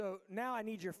So now I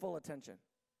need your full attention.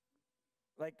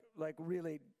 Like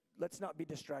really, let's not be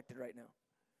distracted right now.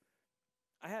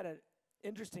 I had an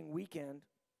interesting weekend,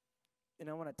 and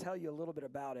I want to tell you a little bit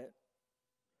about it.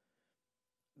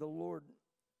 The Lord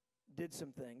did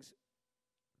some things.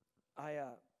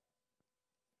 I'm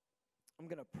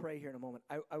going to pray here in a moment.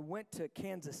 I went to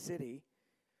Kansas City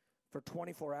for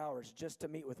 24 hours just to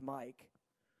meet with Mike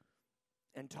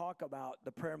and talk about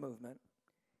the prayer movement.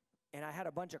 And I had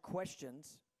a bunch of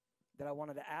questions that I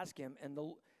wanted to ask him, and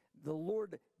the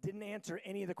Lord didn't answer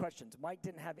any of the questions. Mike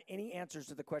didn't have any answers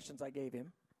to the questions I gave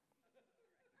him.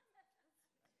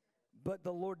 But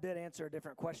the Lord did answer a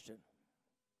different question,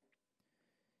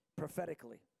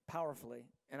 prophetically, powerfully,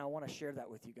 and I want to share that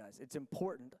with you guys. It's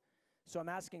important. So I'm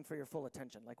asking for your full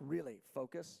attention, like really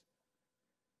focus.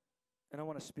 And I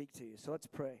want to speak to you. So let's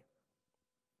pray.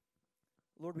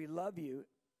 Lord, we love you.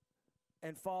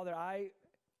 And Father, I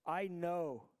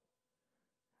know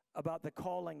about the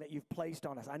calling that you've placed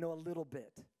on us. I know a little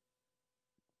bit.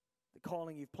 The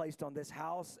calling you've placed on this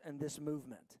house and this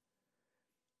movement.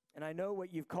 And I know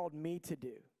what you've called me to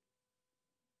do.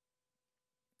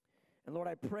 And Lord,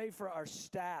 I pray for our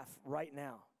staff right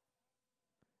now,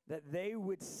 that they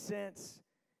would sense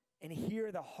and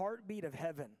hear the heartbeat of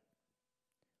heaven.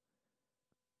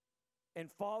 And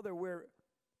Father, where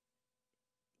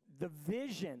the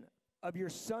vision of your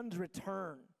Son's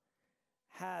return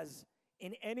has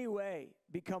in any way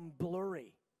become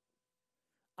blurry,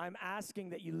 I'm asking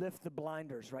that you lift the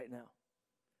blinders right now,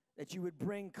 that you would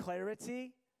bring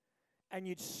clarity and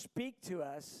you'd speak to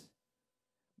us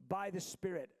by the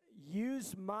Spirit.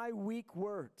 Use my weak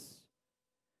words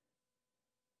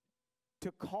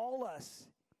to call us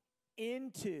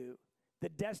into the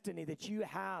destiny that you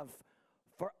have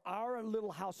for our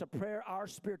little house of prayer, our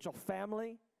spiritual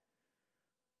family,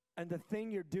 and the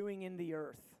thing you're doing in the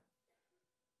earth.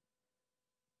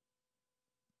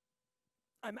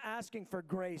 I'm asking for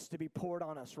grace to be poured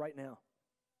on us right now.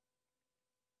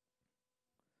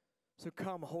 So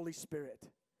come, Holy Spirit,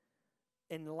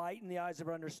 enlighten the eyes of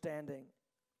our understanding.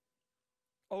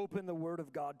 Open the Word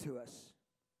of God to us.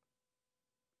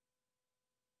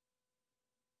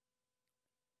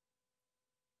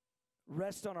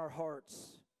 Rest on our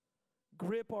hearts.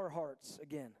 Grip our hearts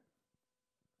again.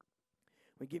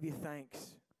 We give you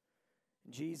thanks.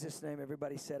 In Jesus' name,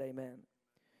 everybody said amen.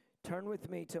 Turn with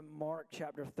me to Mark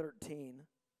chapter 13.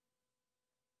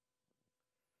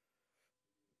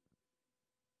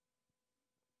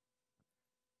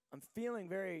 I'm feeling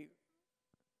very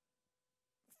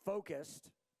focused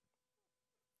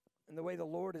in the way the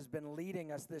Lord has been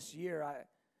leading us this year.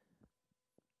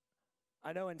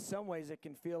 I know in some ways it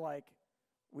can feel like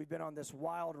we've been on this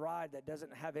wild ride that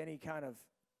doesn't have any kind of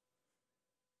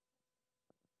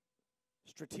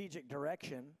strategic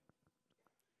direction.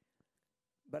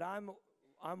 But I'm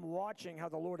watching how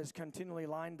the Lord has continually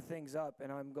lined things up,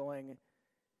 and I'm going,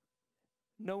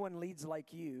 no one leads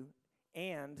like you,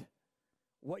 and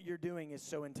what you're doing is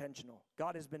so intentional.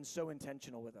 God has been so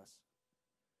intentional with us.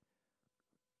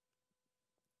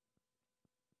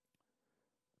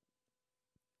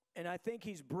 And I think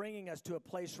he's bringing us to a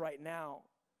place right now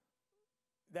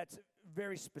that's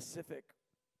very specific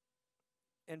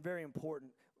and very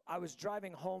important. I was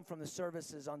driving home from the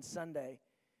services on Sunday,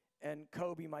 and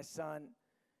Kobe, my son,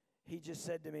 he just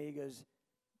said to me,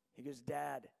 he goes,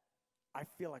 Dad, I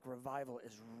feel like revival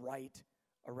is right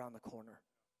around the corner.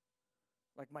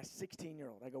 Like my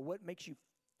 16-year-old. I go, what makes you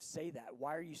say that?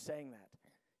 Why are you saying that?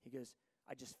 He goes,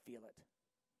 I just feel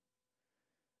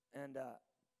it. And,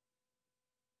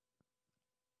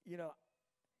 you know,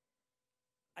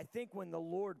 I think when the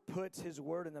Lord puts his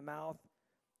word in the mouth,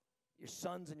 your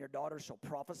sons and your daughters shall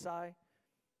prophesy.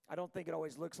 I don't think it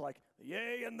always looks like,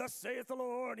 yea, and thus saith the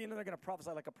Lord. You know, they're going to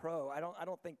prophesy like a pro. I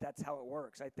don't think that's how it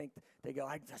works. I think they go,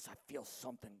 I feel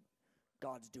something.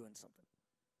 God's doing something.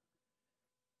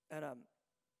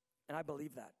 And I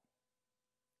believe that.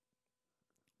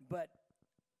 But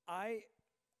I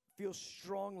feel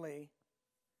strongly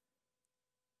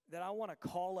that I want to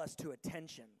call us to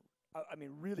attention. I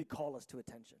mean, really call us to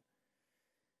attention.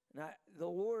 And the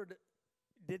Lord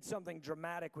did something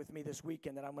dramatic with me this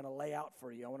weekend that I'm going to lay out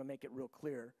for you. I want to make it real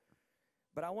clear.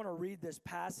 But I want to read this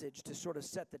passage to sort of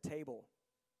set the table.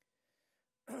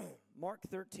 Mark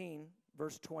 13,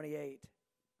 verse 28.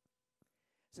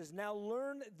 It says, now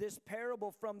learn this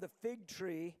parable from the fig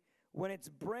tree. When its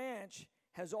branch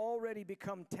has already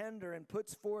become tender and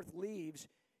puts forth leaves,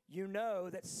 you know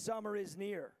that summer is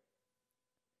near.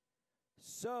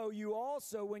 So you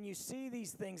also, when you see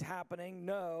these things happening,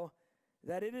 know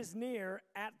that it is near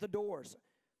at the doors.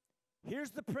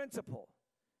 Here's the principle.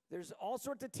 There's all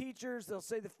sorts of teachers. They'll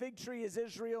say the fig tree is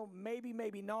Israel. Maybe,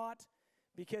 maybe not.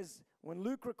 Because when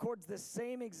Luke records the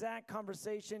same exact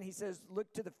conversation, he says,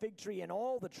 look to the fig tree and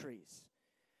all the trees.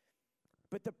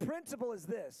 But the principle is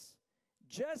this.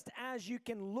 Just as you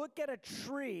can look at a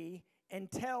tree and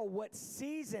tell what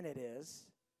season it is,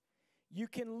 you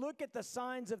can look at the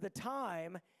signs of the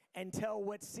time and tell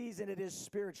what season it is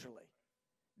spiritually.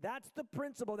 That's the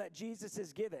principle that Jesus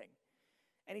is giving.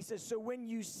 And he says, so when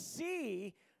you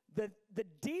see the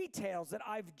details that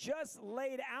I've just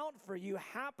laid out for you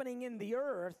happening in the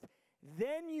earth,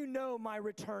 then you know my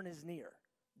return is near.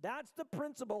 That's the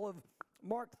principle of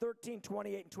Mark 13,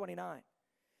 28 and 29.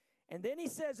 And then he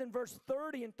says in verse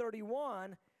 30 and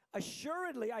 31,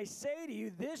 assuredly I say to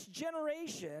you, this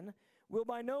generation will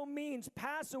by no means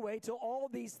pass away till all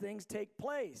these things take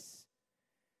place.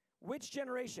 Which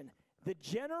generation? The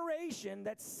generation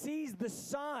that sees the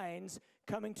signs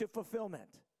coming to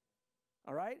fulfillment.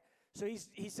 All right? So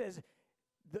he says,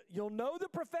 you'll know the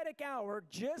prophetic hour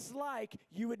just like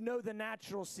you would know the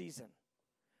natural season.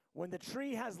 When the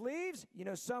tree has leaves, you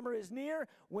know summer is near.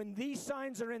 When these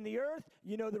signs are in the earth,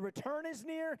 you know the return is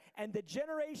near. And the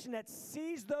generation that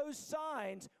sees those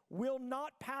signs will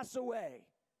not pass away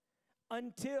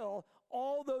until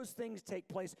all those things take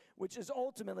place, which is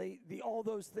ultimately, all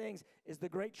those things is the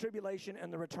great tribulation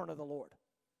and the return of the Lord.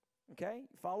 Okay?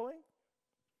 Following?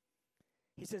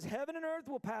 He says, heaven and earth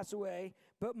will pass away,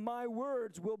 but my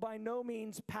words will by no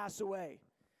means pass away.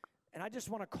 And I just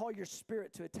want to call your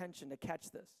spirit to attention to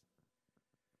catch this.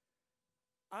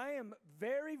 I am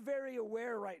very, very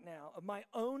aware right now of my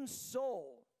own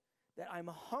soul that I'm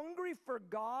hungry for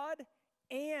God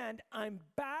and I'm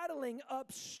battling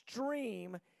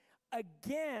upstream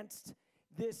against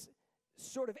this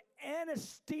sort of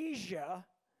anesthesia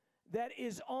that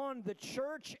is on the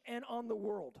church and on the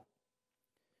world.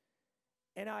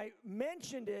 And I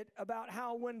mentioned it about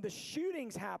how when the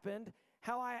shootings happened,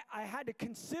 how I had to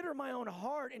consider my own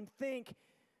heart and think,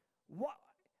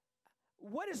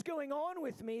 what is going on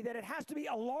with me that it has to be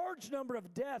a large number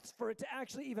of deaths for it to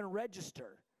actually even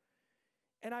register?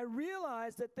 And I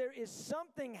realized that there is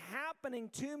something happening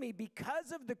to me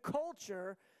because of the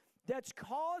culture that's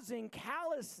causing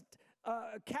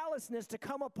callousness to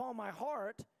come upon my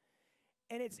heart,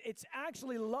 and it's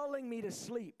actually lulling me to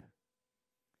sleep.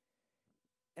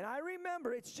 And I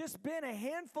remember it's just been a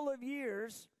handful of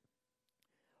years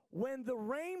when the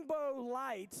rainbow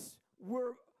lights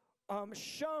were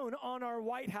shown on our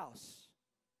White House.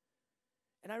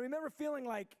 And I remember feeling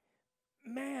like,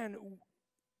 man,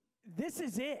 this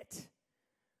is it.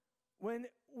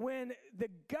 When the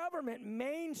government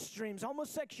mainstreams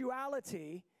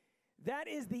homosexuality, that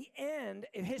is the end.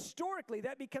 Historically,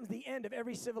 that becomes the end of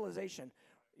every civilization.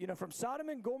 You know, from Sodom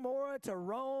and Gomorrah to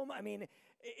Rome, I mean,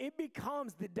 it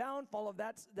becomes the downfall of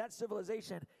that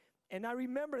civilization. And I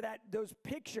remember that those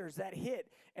pictures that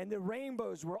hit, and the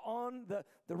rainbows were on,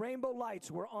 the rainbow lights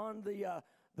were on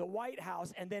the White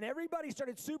House, and then everybody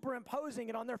started superimposing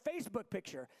it on their Facebook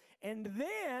picture. And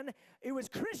then it was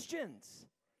Christians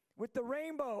with the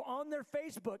rainbow on their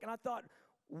Facebook. And I thought,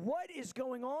 what is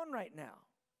going on right now?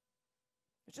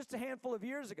 It's just a handful of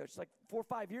years ago, just like 4 or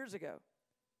 5 years ago.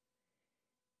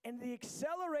 And the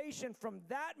acceleration from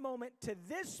that moment to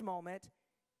this moment,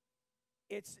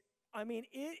 it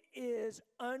is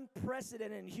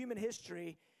unprecedented in human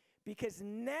history, because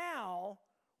now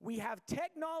we have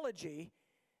technology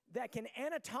that can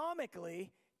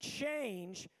anatomically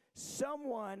change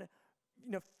someone,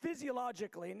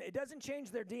 physiologically. And it doesn't change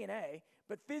their DNA,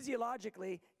 but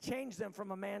physiologically change them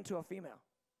from a man to a female,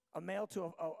 a male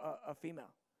to a female,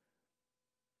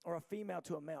 or a female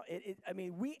to a male.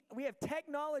 We have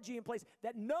technology in place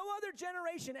that no other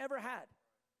generation ever had.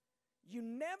 You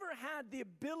never had the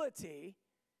ability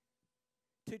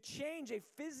to change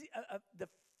the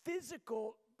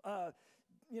physical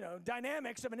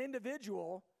dynamics of an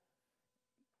individual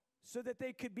so that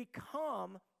they could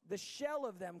become, the shell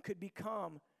of them could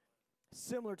become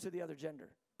similar to the other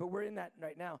gender. But we're in that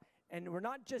right now. And we're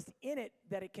not just in it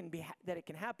that it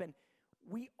can happen.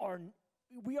 We are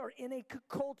in a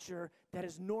culture that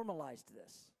has normalized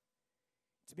this.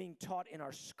 It's being taught in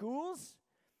our schools.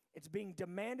 It's being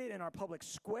demanded in our public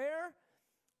square.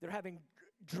 They're having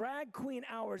drag queen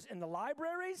hours in the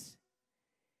libraries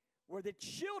where the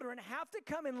children have to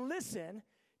come and listen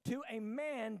to a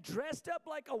man dressed up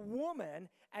like a woman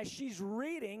as she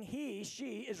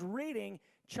is reading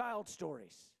child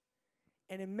stories.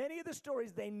 And in many of the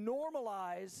stories, they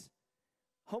normalize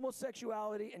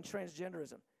homosexuality and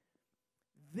transgenderism.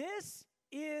 This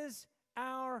is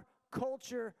our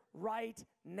culture right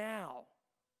now.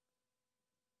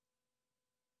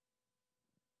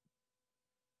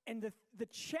 And the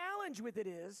challenge with it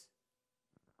is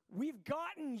we've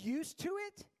gotten used to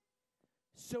it,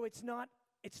 so it's not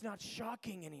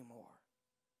shocking anymore.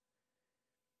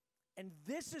 And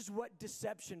this is what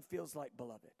deception feels like,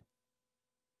 beloved.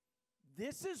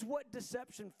 This is what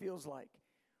deception feels like.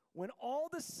 When all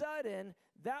of a sudden,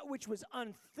 that which was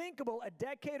unthinkable a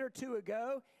decade or two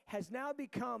ago has now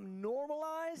become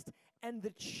normalized, and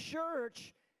the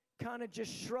church kind of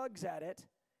just shrugs at it.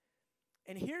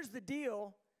 And here's the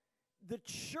deal. The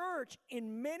church,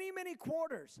 in many, many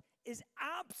quarters, is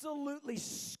absolutely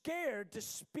scared to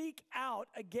speak out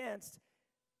against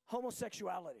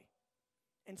homosexuality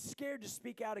and scared to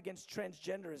speak out against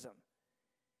transgenderism.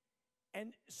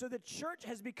 And so the church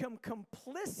has become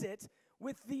complicit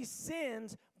with these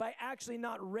sins by actually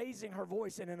not raising her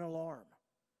voice in an alarm.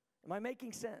 Am I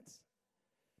making sense?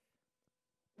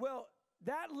 Well,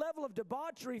 that level of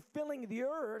debauchery filling the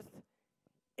earth,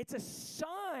 it's a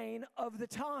sign of the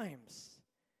times.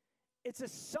 It's a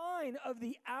sign of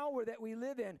the hour that we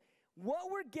live in.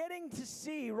 What we're getting to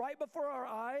see right before our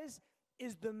eyes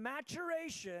is the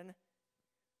maturation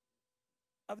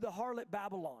of the harlot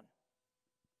Babylon.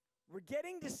 We're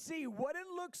getting to see what it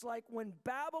looks like when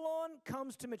Babylon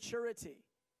comes to maturity.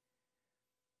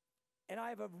 And I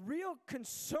have a real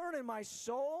concern in my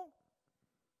soul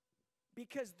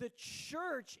because the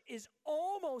church is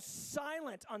almost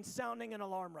silent on sounding an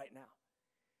alarm right now.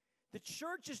 The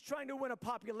church is trying to win a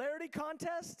popularity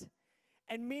contest,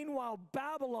 and meanwhile,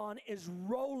 Babylon is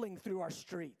rolling through our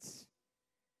streets.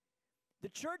 The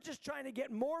church is trying to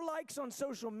get more likes on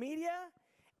social media,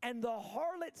 and the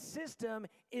harlot system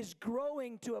is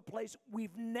growing to a place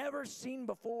we've never seen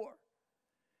before.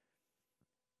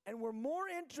 And we're more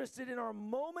interested in our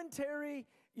momentary,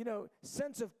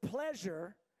 sense of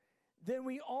pleasure than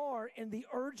we are in the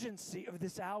urgency of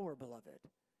this hour, beloved.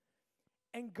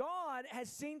 And God has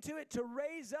seen to it to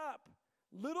raise up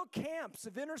little camps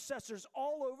of intercessors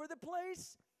all over the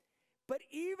place. But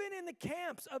even in the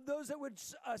camps of those that would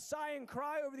sigh and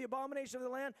cry over the abomination of the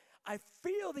land, I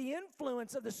feel the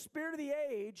influence of the spirit of the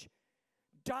age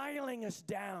dialing us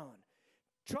down,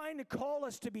 trying to call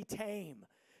us to be tame,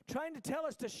 trying to tell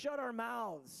us to shut our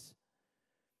mouths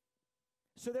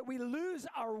so that we lose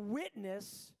our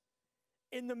witness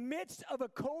in the midst of a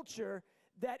culture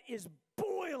that is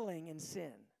boiling in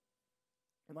sin.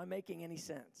 Am I making any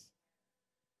sense?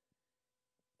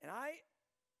 And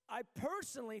I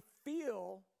personally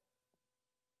feel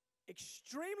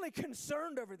extremely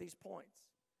concerned over these points.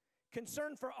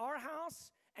 Concern for our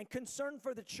house and concern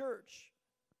for the church.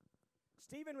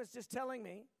 Stephen was just telling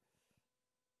me,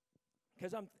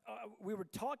 because we were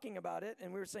talking about it,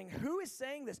 and we were saying, who is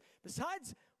saying this?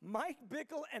 Besides Mike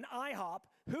Bickle and IHOP,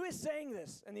 who is saying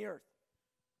this in the earth?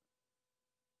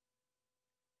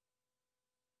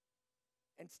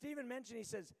 And Stephen mentioned, he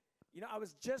says, I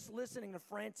was just listening to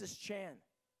Francis Chan,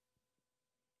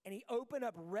 and he opened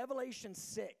up Revelation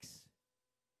 6,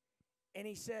 and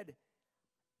he said,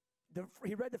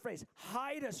 he read the phrase,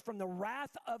 hide us from the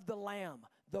wrath of the Lamb,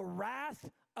 the wrath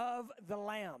of the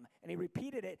Lamb. And he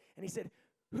repeated it, and he said,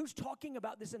 who's talking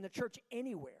about this in the church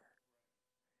anywhere?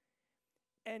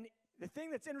 And the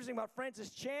thing that's interesting about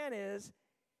Francis Chan is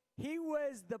he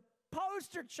was the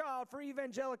poster child for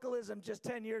evangelicalism just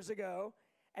 10 years ago,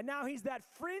 and now he's that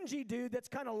fringy dude that's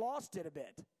kind of lost it a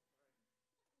bit.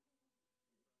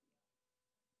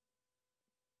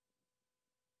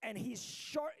 And he's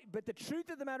sharp, but the truth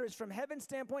of the matter is, from heaven's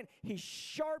standpoint, he's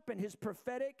sharpened his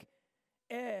prophetic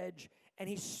edge, and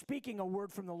he's speaking a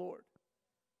word from the Lord.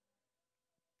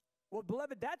 Well,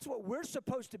 beloved, that's what we're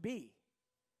supposed to be.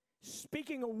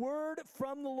 Speaking a word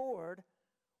from the Lord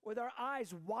with our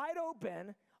eyes wide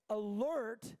open,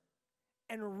 alert,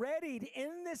 and readied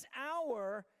in this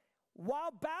hour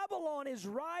while Babylon is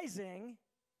rising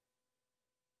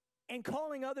and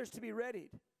calling others to be readied.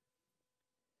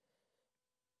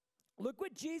 Look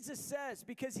what Jesus says,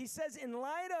 because he says in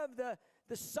light of the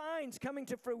signs coming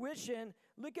to fruition,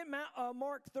 look at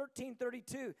Mark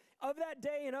 13:32. Of that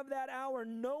day and of that hour,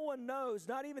 no one knows,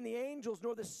 not even the angels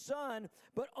nor the Son,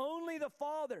 but only the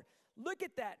Father. Look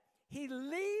at that. He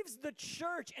leaves the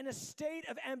church in a state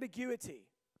of ambiguity.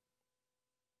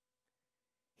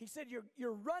 He said,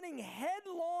 you're running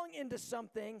headlong into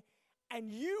something, and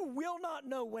you will not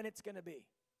know when it's going to be.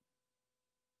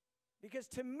 Because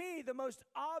to me, the most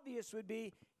obvious would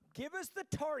be, give us the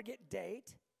target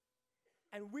date,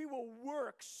 and we will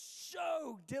work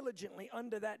so diligently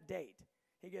under that date.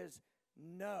 He goes,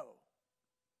 no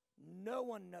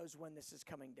one knows when this is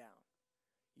coming down.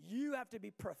 You have to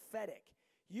be prophetic.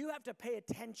 You have to pay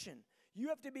attention. You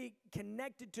have to be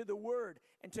connected to the Word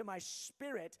and to my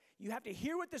spirit. You have to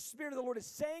hear what the Spirit of the Lord is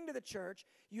saying to the church.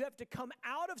 You have to come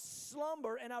out of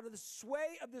slumber and out of the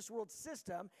sway of this world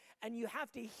system, and you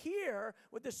have to hear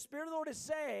what the Spirit of the Lord is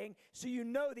saying so you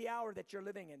know the hour that you're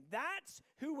living in. That's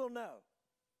who will know.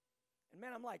 And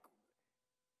man, I'm like,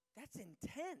 that's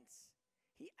intense.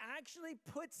 He actually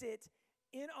puts it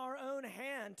in our own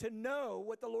hand to know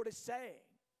what the Lord is saying.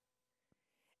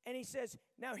 And he says,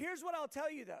 now here's what I'll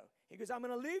tell you though. He goes, I'm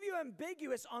going to leave you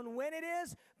ambiguous on when it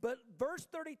is, but verse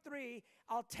 33,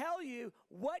 I'll tell you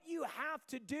what you have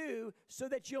to do so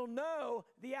that you'll know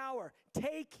the hour.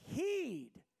 Take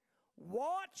heed,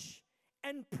 watch,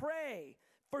 and pray,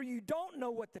 for you don't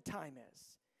know what the time is.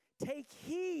 Take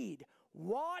heed,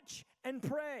 watch, and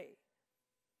pray.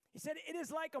 He said, it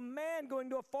is like a man going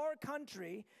to a far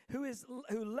country who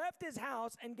left his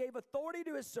house and gave authority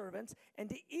to his servants and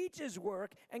to each his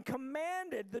work and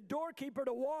commanded the doorkeeper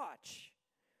to watch.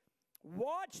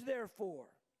 Watch therefore,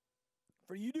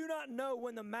 for you do not know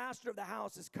when the master of the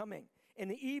house is coming, in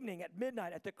the evening, at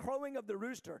midnight, at the crowing of the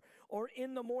rooster, or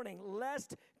in the morning,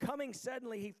 lest coming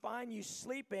suddenly he find you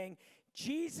sleeping.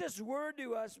 Jesus' word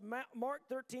to us, Mark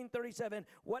 13:37,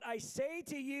 what I say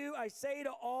to you, I say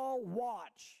to all,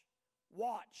 watch.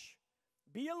 Watch.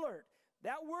 Be alert.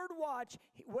 That word watch,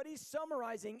 what he's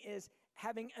summarizing is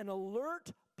having an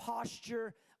alert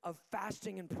posture of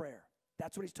fasting and prayer.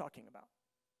 That's what he's talking about.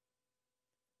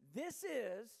 This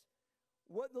is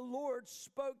what the Lord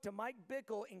spoke to Mike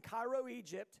Bickle in Cairo,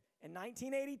 Egypt in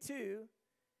 1982.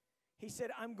 He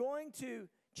said, I'm going to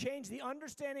change the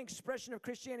understanding expression of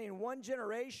Christianity in one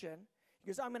generation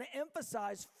because I'm going to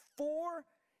emphasize 4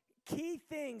 key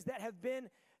things that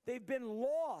they've been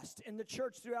lost in the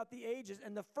church throughout the ages.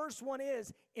 And the first one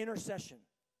is intercession.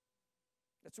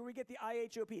 That's where we get the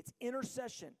IHOP. It's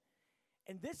intercession.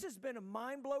 And this has been a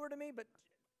mind blower to me, but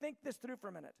think this through for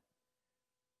a minute.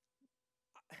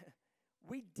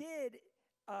 We did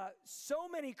so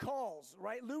many calls,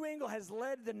 right? Lou Engle has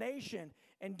led the nation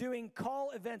in doing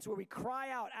call events where we cry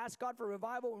out, ask God for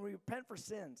revival, and we repent for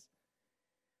sins.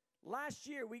 Last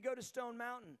year, we go to Stone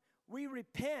Mountain. We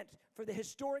repent for the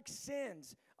historic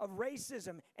sins of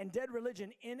racism and dead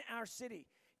religion in our city.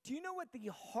 Do you know what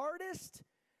the hardest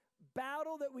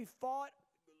battle that we fought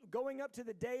going up to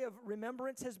the day of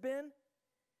remembrance has been?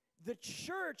 The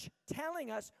church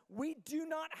telling us we do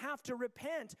not have to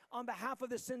repent on behalf of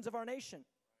the sins of our nation.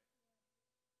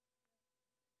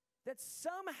 That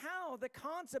somehow the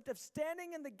concept of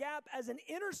standing in the gap as an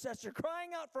intercessor, crying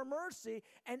out for mercy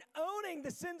and owning the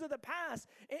sins of the past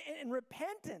in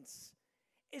repentance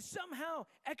is somehow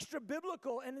extra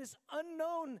biblical and this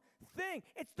unknown thing.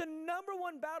 It's the number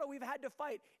one battle we've had to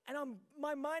fight. And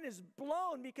my mind is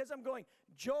blown because I'm going,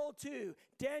 Joel 2,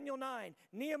 Daniel 9,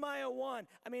 Nehemiah 1.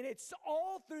 I mean, it's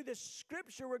all through the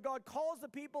scripture where God calls the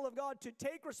people of God to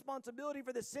take responsibility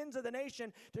for the sins of the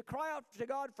nation, to cry out to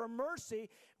God for mercy.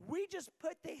 We just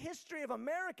put the history of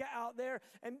America out there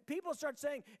and people start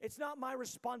saying, it's not my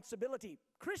responsibility.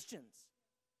 Christians.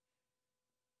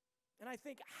 And I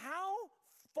think, how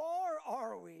far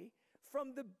are we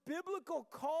from the biblical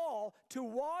call to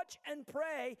watch and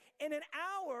pray in an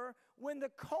hour when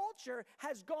the culture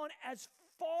has gone as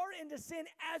far into sin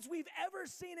as we've ever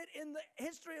seen it in the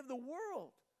history of the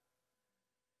world?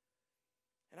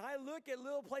 And I look at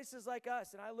little places like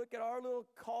us, and I look at our little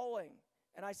calling,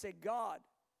 and I say, God,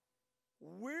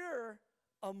 we're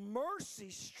a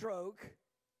mercy stroke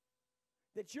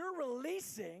that you're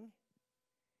releasing,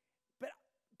 but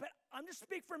I'm just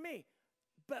speak for me.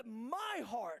 But my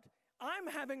heart, I'm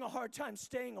having a hard time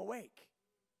staying awake.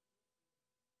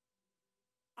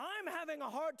 I'm having a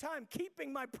hard time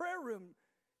keeping my prayer room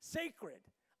sacred.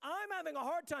 I'm having a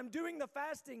hard time doing the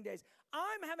fasting days.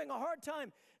 I'm having a hard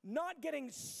time not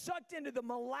getting sucked into the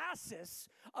molasses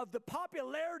of the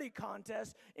popularity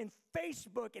contest in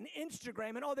Facebook and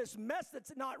Instagram and all this mess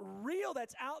that's not real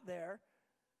that's out there.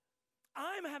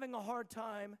 I'm having a hard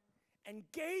time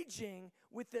engaging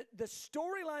with the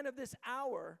storyline of this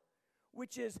hour,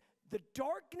 which is the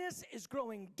darkness is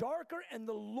growing darker and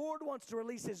the Lord wants to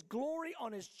release his glory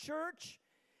on his church.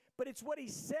 But it's what he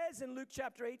says in Luke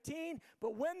chapter 18,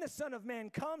 but when the Son of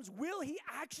Man comes, will he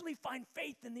actually find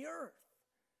faith in the earth?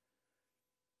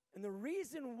 And the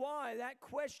reason why that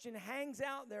question hangs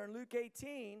out there in Luke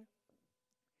 18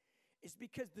 is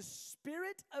because the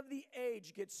spirit of the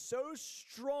age gets so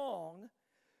strong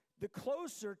the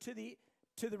closer to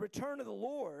the return of the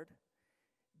Lord.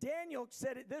 Daniel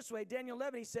said it this way, Daniel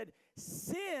 11, he said,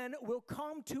 sin will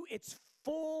come to its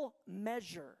full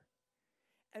measure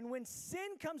And when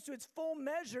sin comes to its full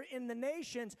measure in the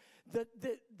nations,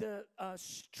 the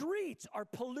streets are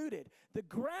polluted. The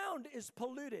ground is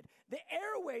polluted. The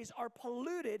airways are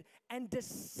polluted. And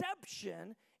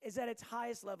deception is at its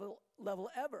highest level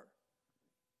ever.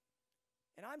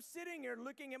 And I'm sitting here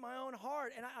looking at my own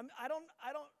heart, and I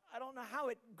don't know how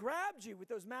it grabbed you with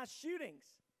those mass shootings.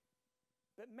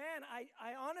 But man,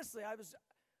 I honestly, I was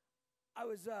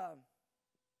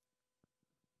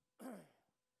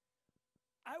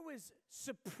I was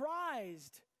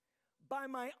surprised by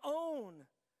my own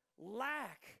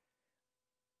lack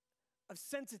of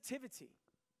sensitivity.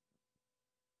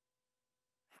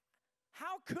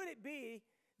 How could it be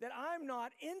that I'm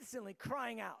not instantly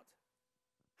crying out?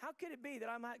 How could it be that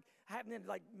I'm not happening,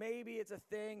 like, maybe it's a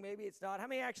thing, maybe it's not? How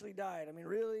many actually died? I mean,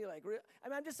 really? I mean,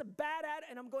 I'm just bad at it,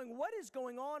 and I'm going, what is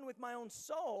going on with my own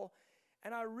soul?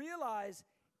 And I realize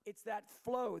it's that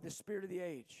flow, the spirit of the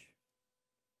age.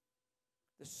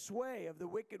 The sway of the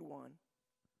wicked one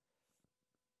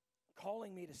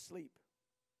calling me to sleep,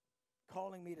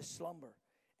 calling me to slumber.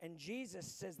 And Jesus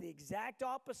says the exact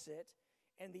opposite.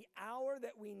 And the hour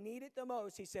that we need it the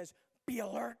most, he says, be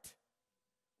alert,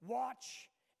 watch,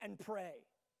 and pray.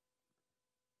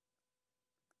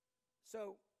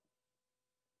 So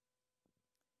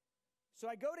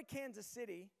I go to Kansas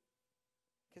City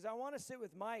because I want to sit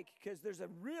with Mike, because there's a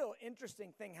real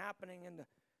interesting thing happening in the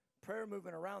prayer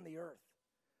movement around the earth.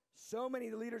 So many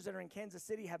of the leaders that are in Kansas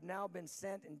City have now been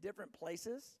sent in different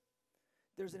places.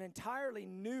 There's an entirely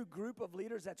new group of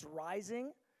leaders that's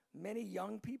rising. Many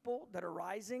young people that are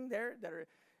rising there that are,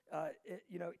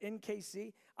 in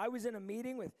KC. I was in a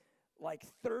meeting with like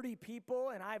 30 people,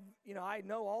 and I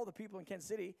know all the people in Kansas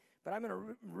City, but I'm in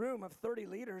a room of 30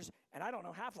 leaders, and I don't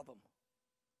know half of them.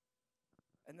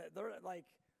 And they're like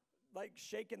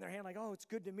shaking their hand, like, "Oh, it's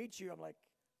good to meet you." I'm like,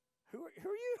 "Who are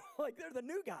you?" Like, they're the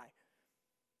new guy.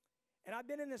 And I've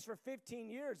been in this for 15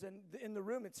 years, and in the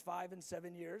room it's 5 and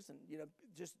 7 years, and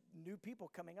just new people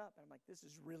coming up. And I'm like, this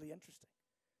is really interesting.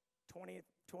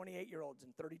 28-year-olds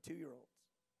and 32-year-olds.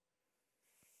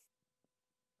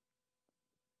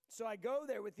 So I go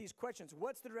there with these questions.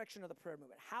 What's the direction of the prayer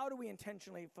movement? How do we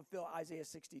intentionally fulfill Isaiah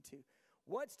 62?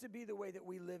 What's to be the way that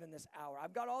we live in this hour?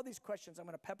 I've got all these questions I'm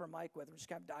going to pepper Mike with. We're just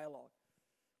going to have dialogue.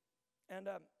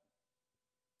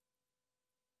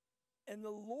 And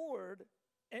the Lord...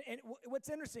 And what's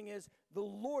interesting is the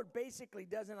Lord basically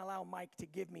doesn't allow Mike to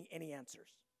give me any answers.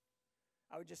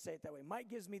 I would just say it that way. Mike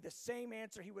gives me the same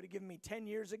answer he would have given me 10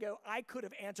 years ago. I could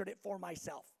have answered it for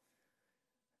myself.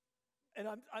 And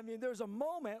there's a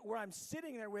moment where I'm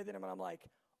sitting there with him, and I'm like,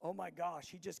 oh my gosh,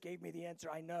 he just gave me the answer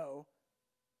I know.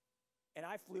 And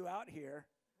I flew out here,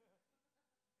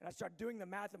 and I started doing the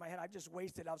math in my head. I just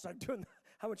wasted. I started doing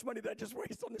how much money did I just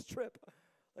waste on this trip?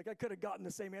 Like, I could have gotten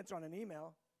the same answer on an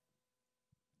email.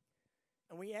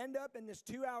 And we end up in this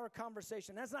 2-hour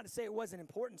conversation. That's not to say it wasn't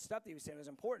important stuff that he was saying. It was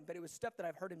important, but it was stuff that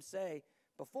I've heard him say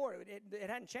before. It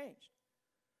hadn't changed.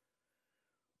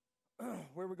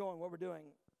 Where we're going, what we're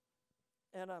doing.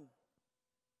 And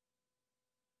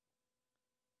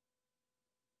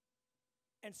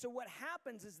so what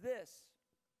happens is this.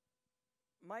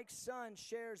 Mike's son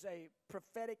shares a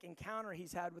prophetic encounter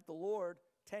he's had with the Lord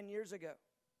 10 years ago.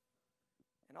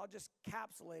 And I'll just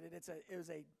capsulate it. It was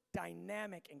a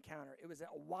dynamic encounter. It was a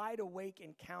wide-awake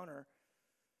encounter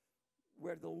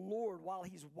where the Lord, while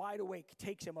he's wide awake,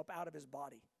 takes him up out of his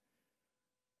body.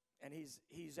 And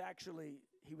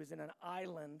he was in an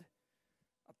island,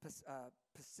 a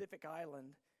Pacific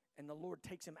island, and the Lord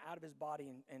takes him out of his body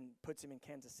and puts him in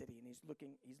Kansas City. And he's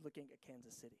looking at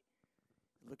Kansas City,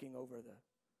 looking over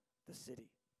the city.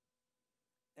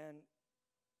 And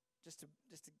just to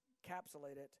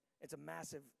capsulate it, it's a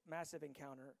massive, massive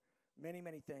encounter, many,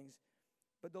 many things.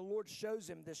 But the Lord shows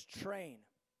him this train,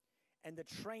 and the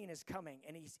train is coming,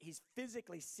 and he's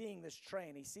physically seeing this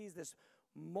train. He sees this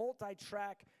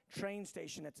multi-track train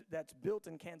station that's built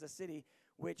in Kansas City,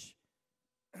 which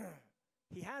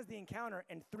he has the encounter,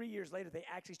 and 3 years later, they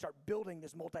actually start building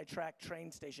this multi-track train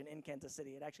station in Kansas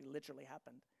City. It actually literally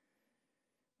happened.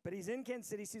 But he's in Kansas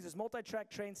City, sees this multi-track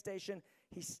train station.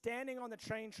 He's standing on the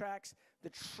train tracks.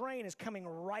 The train is coming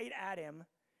right at him,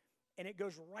 and it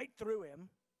goes right through him.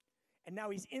 And now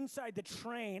he's inside the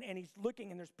train, and he's looking,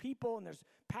 and there's people, and there's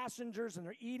passengers, and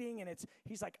they're eating, and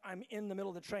he's like, I'm in the middle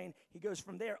of the train. He goes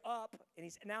from there up,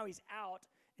 and now he's out,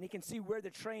 and he can see where the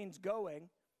train's going,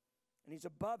 and he's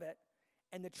above it.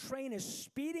 And the train is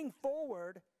speeding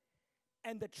forward,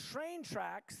 and the train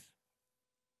tracks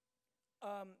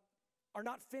are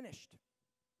not finished.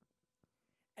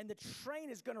 And the train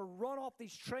is going to run off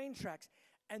these train tracks,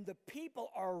 and the people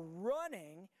are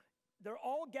running they're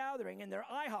all gathering, and they're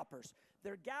IHOppers.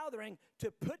 They're gathering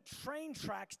to put train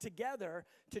tracks together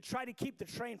to try to keep the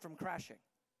train from crashing.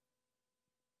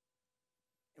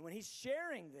 And when he's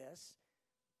sharing this,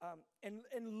 and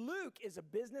Luke is a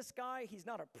business guy. He's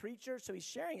not a preacher, so he's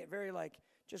sharing it very like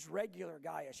just regular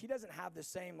guyish. He doesn't have the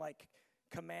same like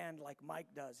command like Mike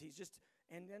does. He's just,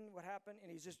 and then what happened?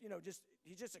 And he's just,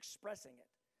 he's just expressing it.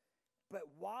 But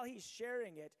while he's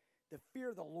sharing it, the fear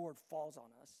of the Lord falls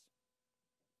on us.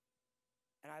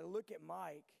 And I look at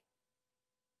Mike.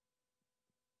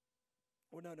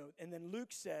 Well, no. And then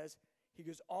Luke says, he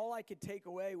goes, all I could take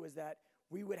away was that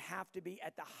we would have to be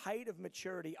at the height of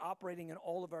maturity, operating in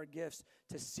all of our gifts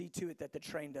to see to it that the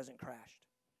train doesn't crash.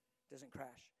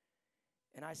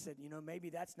 And I said, maybe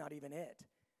that's not even it.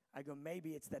 I go,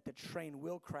 maybe it's that the train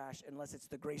will crash unless it's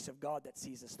the grace of God that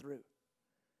sees us through.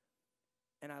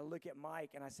 And I look at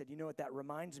Mike and I said, you know what that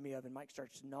reminds me of? And Mike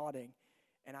starts nodding.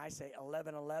 And I say,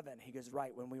 11/11. He goes,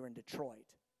 right, when we were in Detroit.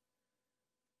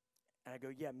 And I go,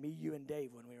 yeah, me, you, and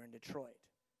Dave when we were in Detroit.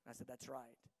 And I said, that's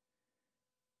right.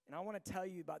 And I want to tell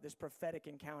you about this prophetic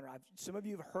encounter. Some of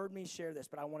you have heard me share this,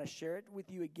 but I want to share it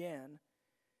with you again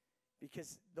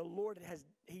because the Lord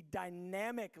he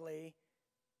dynamically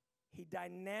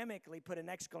put an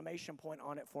exclamation point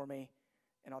on it for me,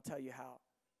 and I'll tell you how.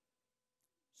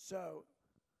 So,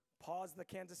 pause the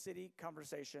Kansas City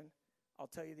conversation. I'll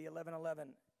tell you the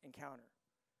 11/11 encounter.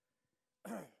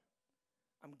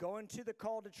 I'm going to the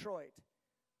call Detroit.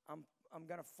 I'm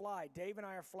going to fly. Dave and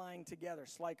I are flying together,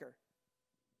 Sliker.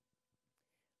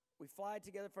 We fly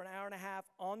together for an hour and a half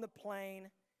on the plane.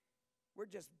 We're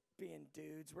just being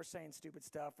dudes. We're saying stupid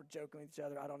stuff. We're joking with each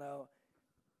other. I don't know.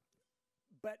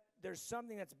 But there's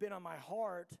something that's been on my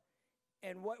heart,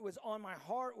 and what was on my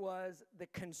heart was the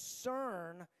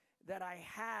concern that I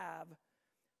have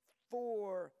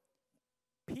for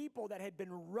people that had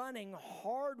been running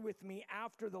hard with me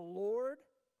after the Lord.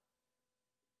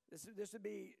 This would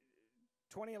be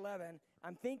 2011.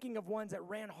 I'm thinking of ones that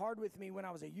ran hard with me when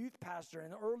I was a youth pastor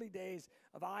in the early days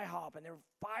of IHOP, and they were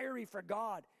fiery for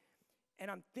God.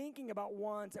 And I'm thinking about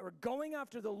ones that were going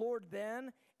after the Lord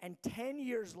then, and 10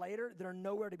 years later, they're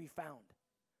nowhere to be found.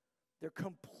 They're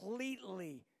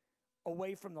completely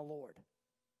away from the Lord.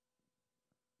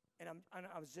 And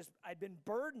I'd been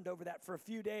burdened over that for a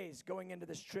few days going into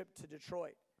this trip to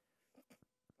Detroit.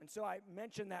 And so I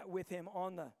mentioned that with him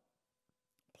on the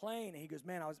plane, and he goes,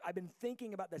 man, I've been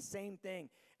thinking about the same thing.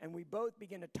 And we both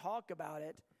begin to talk about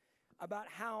it, about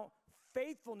how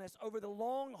faithfulness over the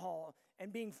long haul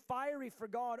and being fiery for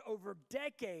God over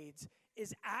decades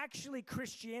is actually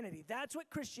Christianity. That's what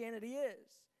Christianity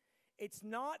is. It's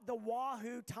not the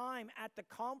wahoo time at the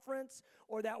conference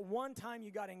or that one time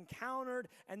you got encountered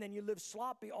and then you live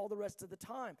sloppy all the rest of the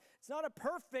time. It's not a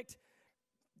perfect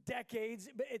decades,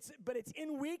 but it's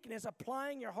in weakness,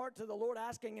 applying your heart to the Lord,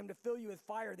 asking him to fill you with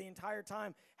fire the entire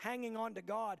time, hanging on to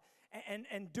God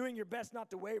and doing your best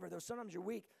not to waver, though sometimes you're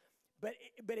weak. But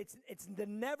it's the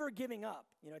never giving up.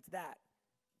 It's that.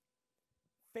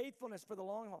 Faithfulness for the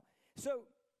long haul. So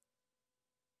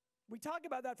we talk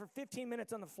about that for 15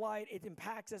 minutes on the flight. It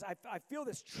impacts us. I feel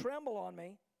this tremble on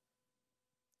me.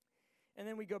 And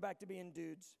then we go back to being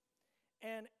dudes.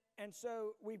 And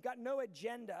so we've got no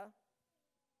agenda.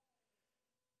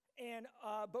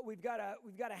 But we've got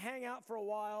to hang out for a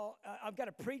while. I've got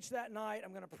to preach that night.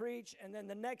 I'm going to preach. And then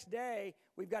the next day,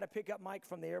 we've got to pick up Mike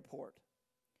from the airport.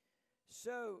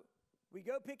 So we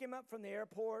go pick him up from the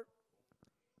airport.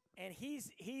 And he's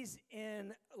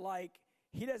in like,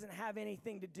 he doesn't have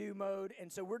anything to do mode.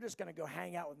 And so we're just going to go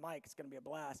hang out with Mike. It's going to be a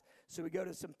blast. So we go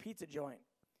to some pizza joint.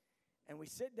 And we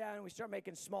sit down and we start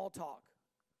making small talk.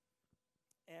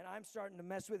 And I'm starting to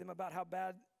mess with him about how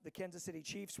bad the Kansas City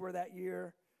Chiefs were that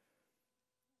year.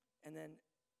 And then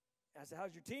I said,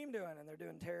 how's your team doing? And they're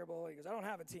doing terrible. He goes, I don't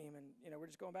have a team. And, we're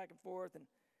just going back and forth.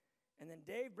 And then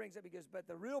Dave brings up, he goes, but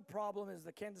the real problem is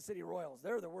the Kansas City Royals.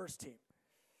 They're the worst team.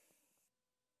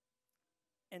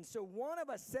 And so one of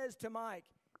us says to Mike,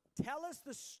 tell us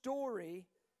the story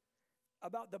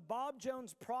about the Bob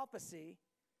Jones prophecy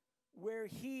where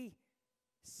he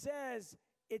says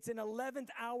it's an 11th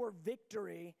hour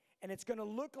victory and it's going to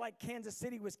look like Kansas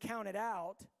City was counted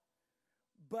out,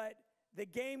 but the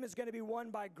game is going to be won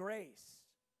by grace.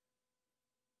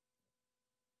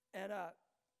 And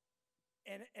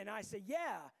I say,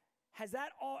 yeah,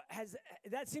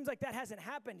 that seems like that hasn't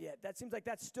happened yet. That seems like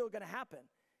that's still going to happen.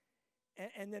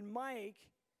 And then Mike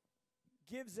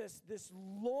gives us this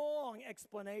long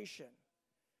explanation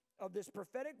of this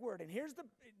prophetic word. And here's the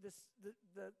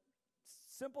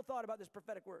simple thought about this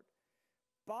prophetic word.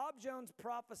 Bob Jones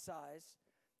prophesies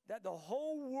that the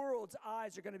whole world's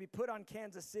eyes are going to be put on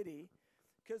Kansas City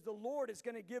because the Lord is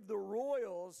going to give the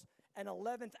Royals an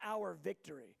 11th hour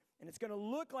victory. And it's going to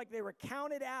look like they were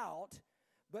counted out,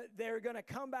 but they're going to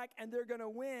come back and they're going to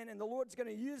win. And the Lord's going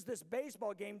to use this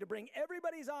baseball game to bring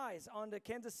everybody's eyes onto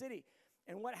Kansas City.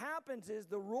 And what happens is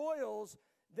the Royals,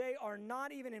 they are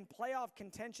not even in playoff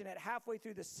contention at halfway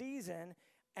through the season.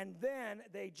 And then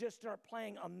they just start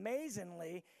playing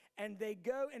amazingly. And they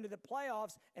go into the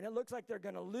playoffs, and it looks like they're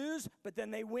going to lose, but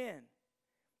then they win.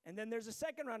 And then there's a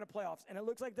second round of playoffs, and it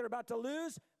looks like they're about to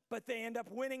lose, but they end up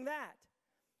winning that.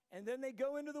 And then they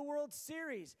go into the World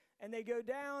Series, and they go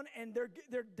down, and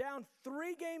they're down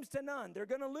 3-0. They're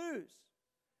going to lose.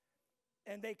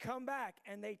 And they come back,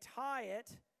 and they tie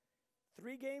it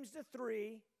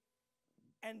 3-3,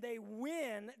 and they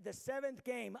win the 7th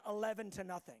game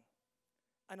 11-0.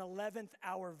 An 11th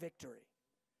hour victory.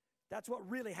 That's what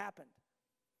really happened.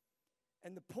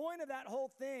 And the point of that whole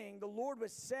thing, the Lord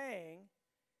was saying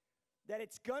that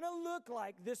it's going to look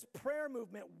like this prayer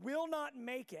movement will not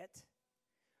make it,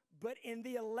 but in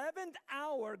the 11th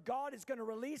hour, God is going to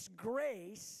release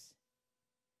grace,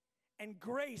 and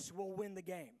grace will win the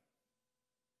game.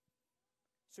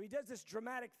 So he does this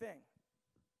dramatic thing.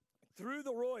 Through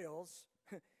the Royals,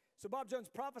 so Bob Jones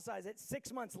prophesies it.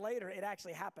 6 months later, it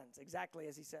actually happens, exactly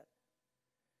as he said.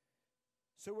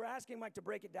 So we're asking Mike to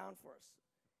break it down for us.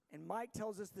 And Mike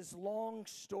tells us this long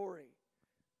story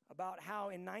about how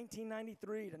in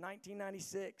 1993 to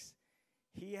 1996,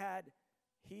 he had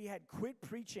quit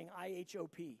preaching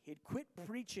IHOP. He had quit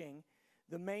preaching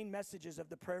the main messages of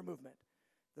the prayer movement,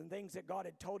 the things that God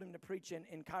had told him to preach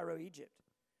in Cairo, Egypt.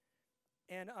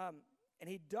 And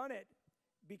he'd done it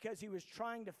because he was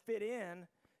trying to fit in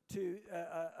to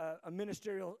a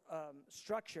ministerial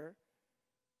structure.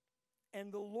 And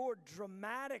the Lord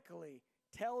dramatically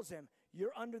tells him,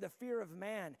 you're under the fear of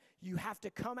man. You have to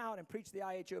come out and preach the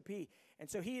IHOP. And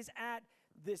so he is at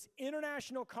this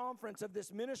international conference of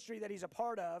this ministry that he's a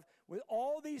part of with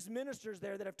all these ministers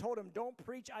there that have told him, don't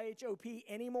preach IHOP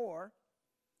anymore.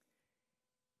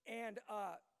 And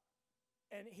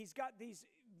he's got these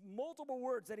multiple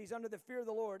words that he's under the fear of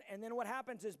the Lord. And then what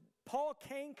happens is Paul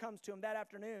Cain comes to him that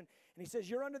afternoon, and he says,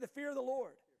 you're under the fear of the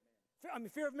Lord.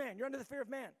 Fear of man. You're under the fear of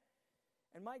man.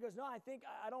 And Mike goes, no, I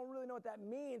don't really know what that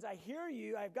means. I hear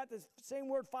you. I've got this same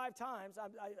word 5 times.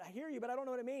 I hear you, but I don't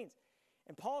know what it means.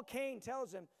 And Paul Cain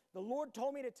tells him, the Lord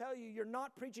told me to tell you, you're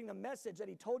not preaching the message that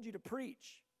he told you to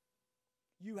preach.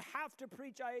 You have to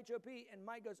preach IHOP. And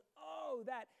Mike goes, oh,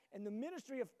 that. And the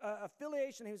ministry of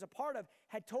affiliation he was a part of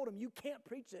had told him, you can't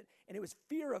preach it. And it was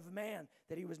fear of man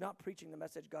that he was not preaching the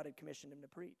message God had commissioned him to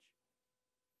preach.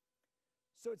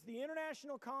 So it's the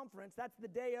international conference. That's the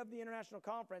day of the international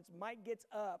conference. Mike gets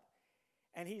up,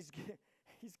 and he's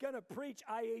going to preach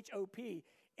IHOP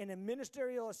in a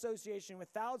ministerial association with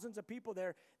thousands of people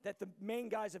there that the main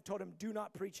guys have told him, do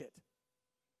not preach it.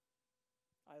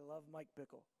 I love Mike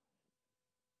Bickle.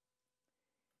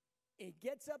 He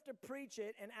gets up to preach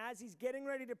it, and as he's getting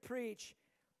ready to preach,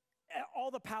 all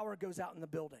the power goes out in the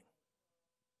building.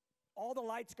 All the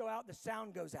lights go out, the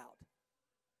sound goes out.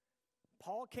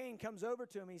 Paul Cain comes over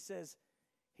to him. He says,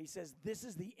 this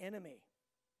is the enemy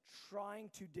trying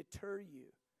to deter you.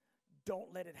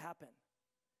 Don't let it happen.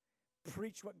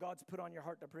 Preach what God's put on your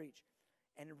heart to preach.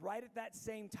 And right at that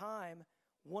same time,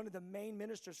 one of the main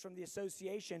ministers from the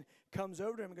association comes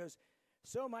over to him and goes,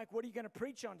 so Mike, what are you going to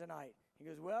preach on tonight? He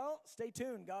goes, well, stay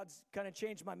tuned. God's kind of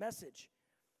changed my message.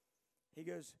 He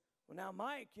goes, well, now,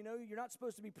 Mike, you're not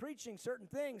supposed to be preaching certain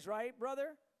things, right,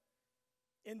 brother?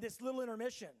 In this little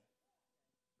intermission.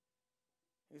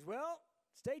 He goes, well,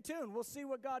 stay tuned. We'll see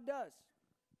what God does.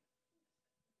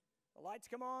 The lights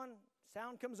come on.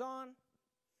 Sound comes on.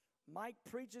 Mike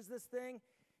preaches this thing.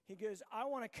 He goes, I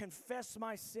want to confess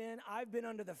my sin. I've been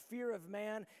under the fear of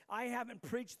man. I haven't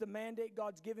preached the mandate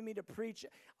God's given me to preach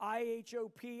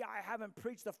IHOP. I haven't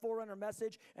preached the Forerunner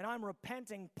message, and I'm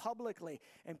repenting publicly.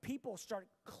 And people start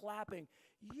clapping.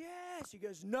 Yes. He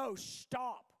goes, no,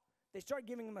 stop. They start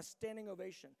giving him a standing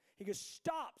ovation. He goes,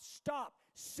 stop.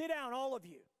 Sit down, all of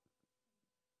you.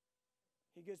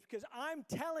 He goes, because I'm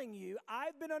telling you,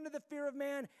 I've been under the fear of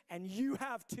man, and you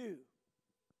have too.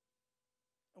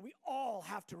 And we all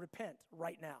have to repent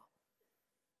right now.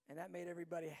 And that made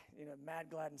everybody, mad,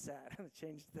 glad, and sad. It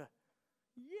changed the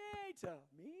yay to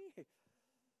me.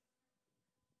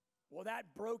 Well,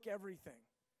 that broke everything.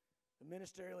 The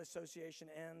ministerial association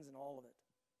ends and all of it.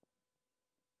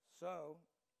 So,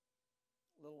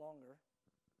 a little longer.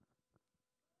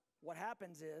 What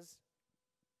happens is,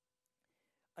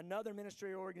 another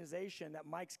ministerial organization that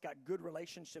Mike's got good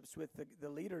relationships with the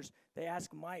leaders, they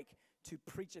ask Mike to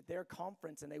preach at their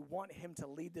conference, and they want him to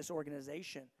lead this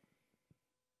organization.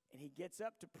 And he gets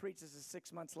up to preach. This is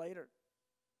 6 months later.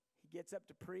 He gets up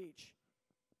to preach,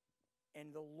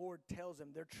 and the Lord tells him,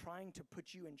 they're trying to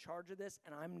put you in charge of this,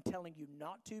 and I'm telling you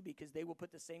not to because they will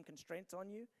put the same constraints on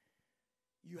you.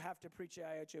 You have to preach at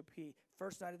IHOP.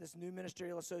 First night of this new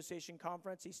ministerial association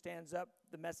conference, he stands up.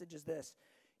 The message is this.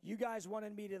 You guys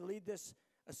wanted me to lead this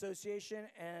association,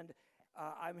 and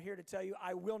I'm here to tell you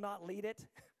I will not lead it.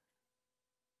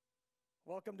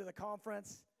 Welcome to the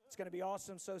conference. It's going to be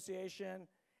awesome association.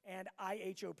 And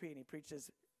IHOP, and he preaches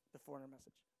the foreigner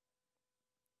message.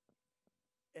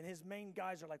 And his main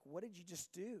guys are like, what did you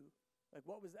just do? Like,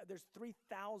 what was that? There's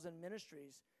 3,000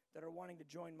 ministries that are wanting to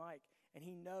join Mike. And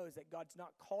he knows that God's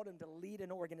not called him to lead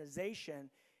an organization.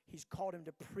 He's called him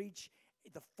to preach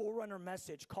the forerunner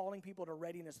message, calling people to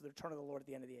readiness for the return of the Lord at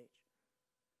the end of the age.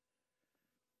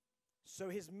 So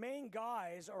his main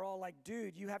guys are all like,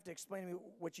 dude, you have to explain to me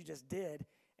what you just did.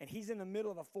 And he's in the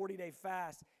middle of a 40-day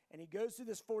fast. And he goes through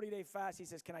this 40-day fast. He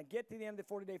says, can I get to the end of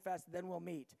the 40-day fast? Then we'll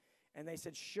meet. And they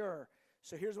said, sure.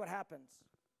 So here's what happens.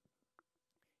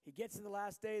 He gets to the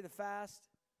last day of the fast,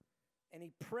 and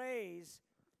he prays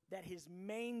that his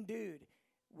main dude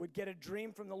would get a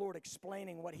dream from the Lord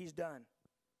explaining what he's done.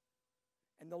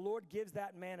 And the Lord gives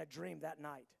that man a dream that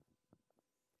night.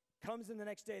 Comes in the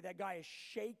next day, that guy is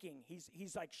shaking.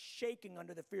 He's like shaking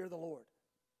under the fear of the Lord.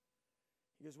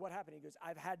 He goes, what happened? He goes,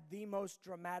 I've had the most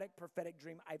dramatic prophetic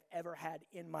dream I've ever had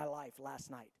in my life last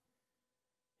night.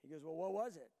 He goes, well, what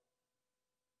was it?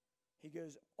 He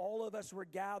goes, all of us were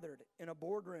gathered in a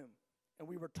boardroom, and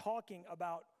we were talking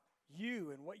about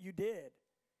you and what you did.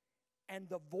 And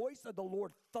the voice of the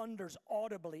Lord thunders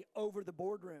audibly over the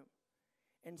boardroom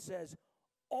and says,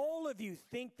 all of you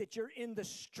think that you're in the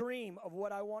stream of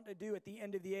what I want to do at the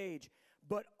end of the age,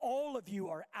 but all of you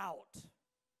are out.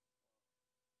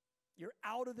 You're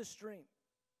out of the stream.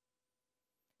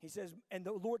 He says, and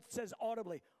the Lord says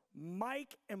audibly,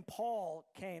 Mike and Paul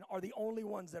Cain are the only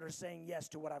ones that are saying yes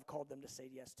to what I've called them to say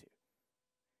yes to.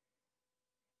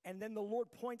 And then the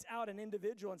Lord points out an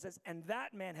individual and says, and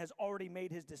that man has already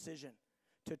made his decision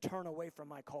to turn away from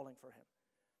my calling for him.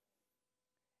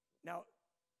 Now,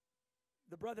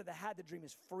 the brother that had the dream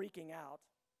is freaking out.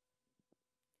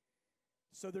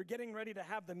 So they're getting ready to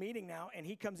have the meeting now, and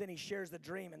he comes in, he shares the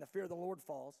dream, and the fear of the Lord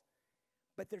falls.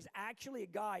 But there's actually a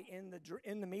guy in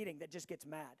the meeting that just gets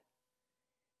mad.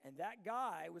 And that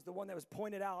guy was the one that was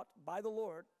pointed out by the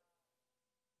Lord.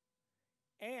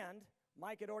 And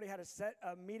Mike had already had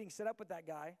a meeting set up with that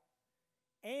guy.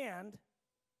 And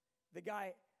the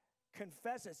guy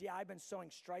confesses, yeah, I've been sowing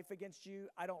strife against you.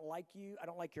 I don't like you. I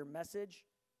don't like your message.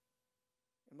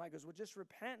 And Mike goes, well, just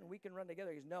repent and we can run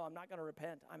together. He goes, no, I'm not going to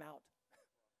repent. I'm out.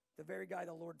 The very guy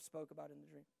the Lord spoke about in the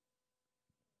dream.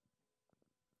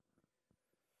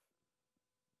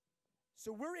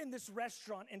 So we're in this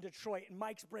restaurant in Detroit, and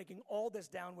Mike's breaking all this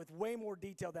down with way more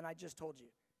detail than I just told you.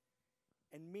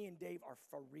 And me and Dave are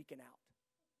freaking out.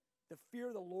 The fear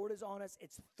of the Lord is on us.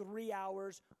 It's 3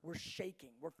 hours. We're shaking.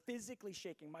 We're physically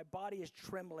shaking. My body is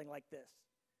trembling like this.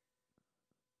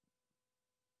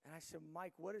 And I said,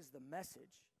 Mike, what is the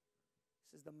message?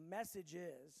 He says, the message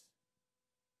is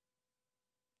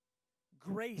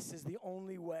grace is the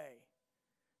only way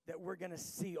that we're going to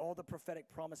see all the prophetic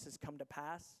promises come to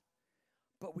pass.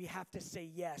 But we have to say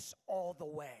yes all the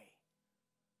way.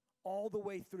 All the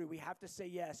way through. We have to say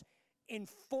yes in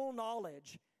full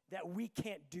knowledge that we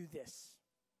can't do this.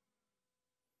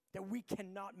 That we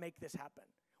cannot make this happen.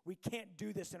 We can't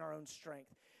do this in our own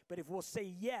strength. But if we'll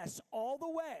say yes all the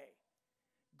way,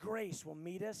 grace will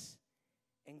meet us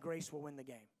and grace will win the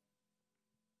game.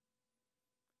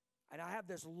 And I have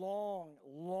this long,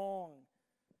 long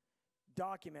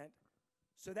document.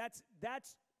 So that's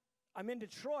I'm in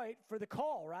Detroit for the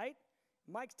call, right?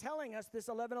 Mike's telling us this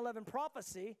 11:11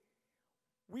 prophecy.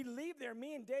 We leave there.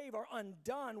 Me and Dave are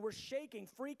undone. We're shaking,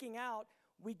 freaking out.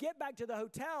 We get back to the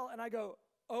hotel, and I go,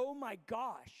 oh, my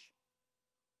gosh.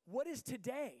 What is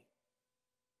today?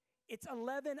 It's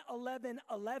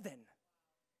 11:11:11.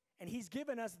 And he's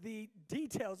given us the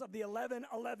details of the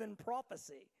 11:11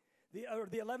 prophecy, the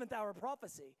 11th hour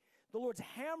prophecy. The Lord's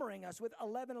hammering us with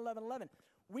 11:11:11.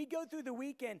 We go through the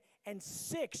weekend, and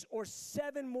 6 or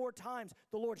 7 more times,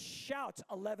 the Lord shouts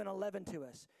 11:11 to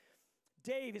us.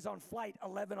 Dave is on flight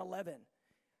 11:11.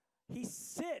 He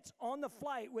sits on the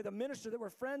flight with a minister that we're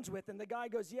friends with, and the guy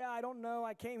goes, yeah, I don't know.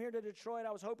 I came here to Detroit.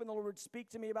 I was hoping the Lord would speak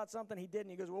to me about something. He didn't.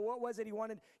 He goes, well, what was it you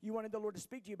wanted the Lord to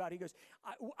speak to you about? He goes,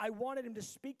 I wanted him to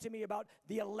speak to me about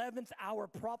the 11th hour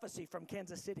prophecy from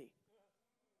Kansas City.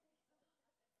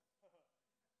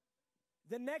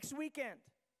 The next weekend,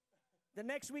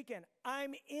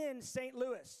 I'm in St.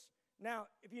 Louis. Now,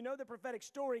 if you know the prophetic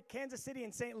story, Kansas City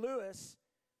and St. Louis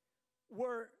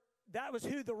that was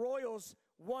who the Royals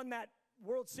won that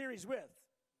World Series with.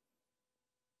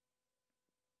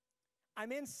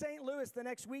 I'm in St. Louis the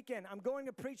next weekend. I'm going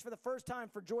to preach for the first time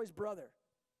for Joy's brother,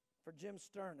 for Jim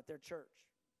Stern at their church.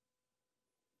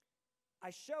 I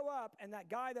show up, and that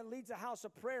guy that leads a house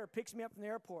of prayer picks me up from the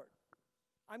airport.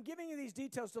 I'm giving you these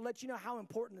details to let you know how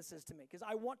important this is to me, because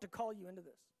I want to call you into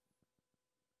this.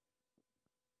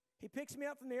 He picks me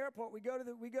up from the airport. We go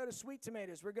to Sweet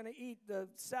Tomatoes. We're going to eat the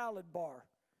salad bar.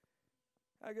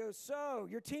 I go, so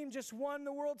your team just won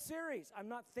the World Series. I'm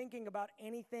not thinking about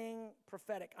anything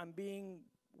prophetic. I'm being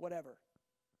whatever.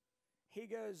 He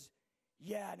goes,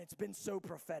 yeah, and it's been so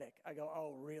prophetic. I go,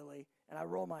 oh, really? And I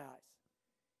roll my eyes.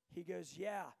 He goes,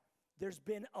 yeah, there's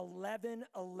been 11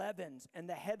 11s, and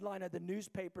the headline of the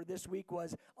newspaper this week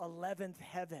was 11th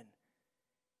Heaven.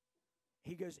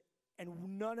 He goes,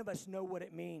 and none of us know what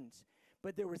it means.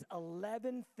 But there was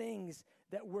 11 things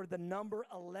that were the number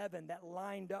 11 that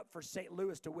lined up for St.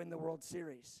 Louis to win the World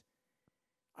Series.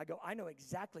 I go, I know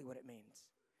exactly what it means.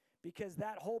 Because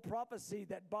that whole prophecy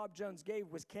that Bob Jones gave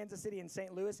was Kansas City and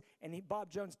St. Louis, and Bob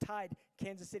Jones tied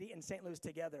Kansas City and St. Louis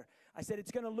together. I said,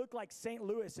 it's going to look like St.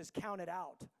 Louis is counted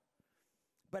out.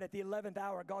 But at the 11th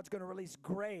hour, God's going to release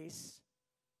grace,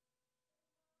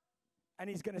 and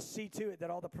he's going to see to it that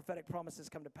all the prophetic promises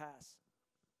come to pass.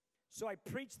 So I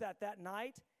preached that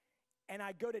night, and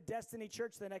I go to Destiny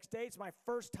Church the next day. It's my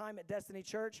first time at Destiny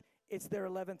Church. It's their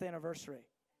 11th anniversary.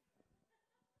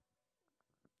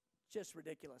 Just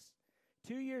ridiculous.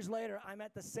 2 years later, I'm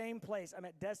at the same place. I'm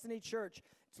at Destiny Church.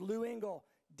 It's Lou Engle,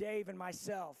 Dave, and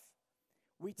myself.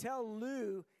 We tell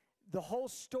Lou the whole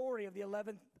story of the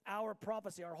 11th hour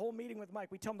prophecy, our whole meeting with Mike.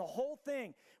 We tell him the whole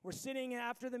thing. We're sitting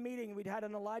after the meeting. We'd had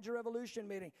an Elijah Revolution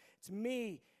meeting. It's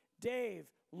me, Dave,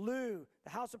 Lou, the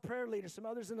House of Prayer leaders, some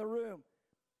others in the room.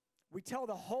 We tell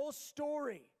the whole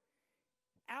story.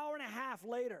 Hour and a half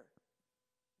later,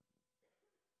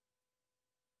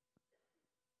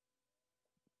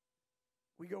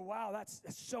 we go, wow, that's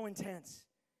so intense.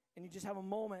 And you just have a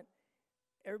moment.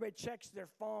 Everybody checks their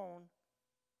phone.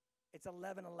 It's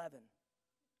 11:11.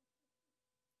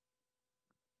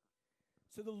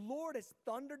 So the Lord has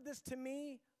thundered this to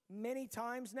me many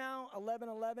times now,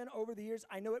 11:11 over the years.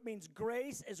 I know it means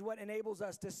grace is what enables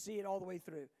us to see it all the way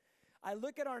through. I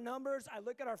look at our numbers, I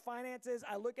look at our finances,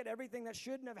 I look at everything that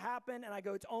shouldn't have happened, and I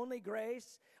go, it's only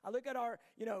grace. I look at our,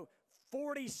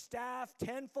 40 staff,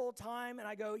 10 full-time, and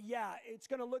I go, yeah, it's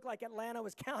going to look like Atlanta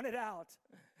was counted out.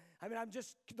 I mean,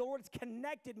 the Lord's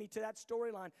connected me to that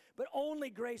storyline, but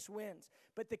only grace wins.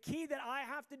 But the key that I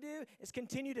have to do is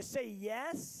continue to say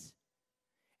yes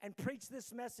and preach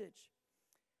this message.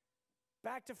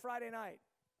 Back to Friday night.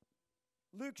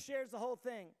 Luke shares the whole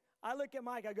thing. I look at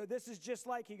Mike, I go, this is just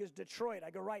like, he goes, Detroit. I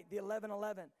go, right, the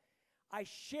 11:11. I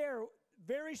share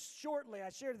very shortly, I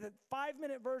shared the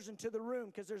 5-minute version to the room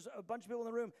because there's a bunch of people in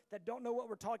the room that don't know what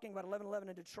we're talking about 11:11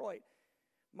 in Detroit.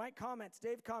 Mike comments,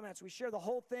 Dave comments, we share the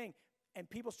whole thing, and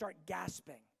people start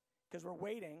gasping because we're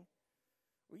waiting.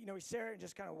 We share it and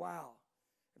just kind of, wow.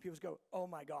 And people go, oh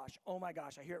my gosh.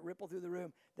 I hear it ripple through the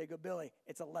room. They go, Billy,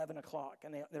 it's 11 o'clock.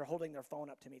 And they're holding their phone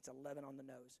up to me. It's 11 on the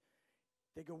nose.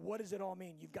 They go, what does it all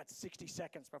mean? You've got 60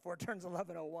 seconds before it turns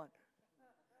 11:01.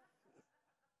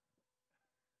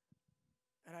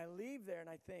 And I leave there and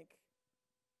I think,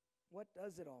 what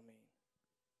does it all mean?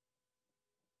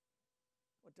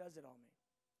 What does it all mean?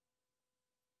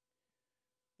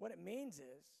 What it means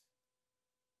is,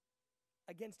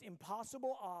 against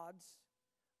impossible odds,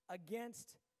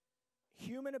 against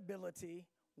human ability,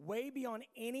 way beyond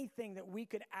anything that we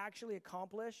could actually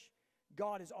accomplish,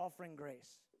 God is offering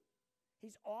grace.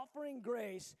 He's offering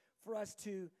grace for us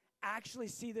to actually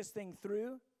see this thing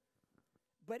through,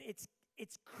 but it's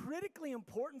critically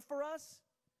important for us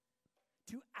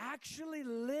to actually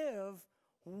live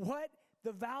what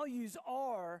the values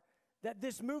are that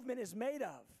this movement is made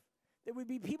of. That we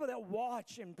be people that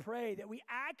watch and pray, that we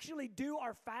actually do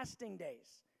our fasting days,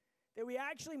 that we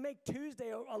actually make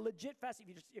Tuesday a legit fast.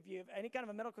 If you have any kind of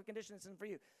a medical condition, this isn't for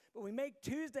you. But we make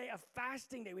Tuesday a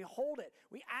fasting day. We hold it.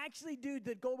 We actually do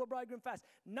the Global Bridegroom Fast,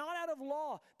 not out of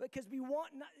law, but because we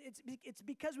want. It's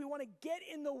because we want to get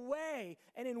in the way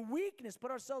and in weakness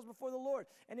put ourselves before the Lord.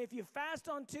 And if you fast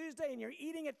on Tuesday and you're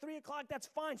eating at 3 o'clock, that's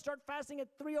fine. Start fasting at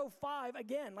 3:05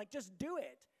 again. Just do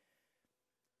it.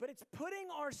 But it's putting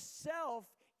ourselves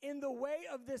in the way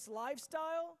of this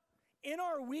lifestyle, in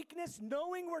our weakness,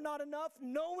 knowing we're not enough,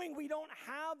 knowing we don't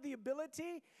have the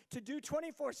ability to do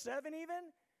 24/7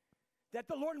 even, that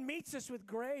the Lord meets us with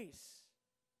grace.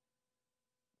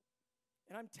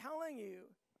 And I'm telling you,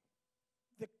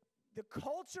 the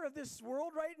culture of this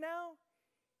world right now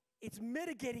it's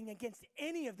mitigating against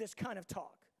any of this kind of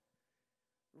talk.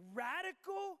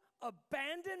 Radical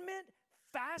abandonment,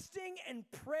 fasting and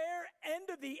prayer, end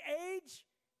of the age?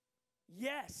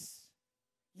 Yes.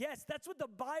 Yes, that's what the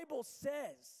Bible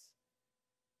says.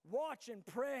 Watch and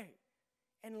pray.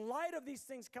 In light of these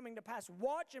things coming to pass,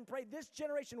 watch and pray. This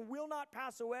generation will not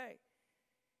pass away.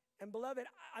 And beloved,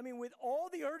 I mean, with all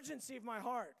the urgency of my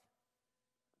heart,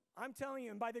 I'm telling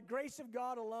you, and by the grace of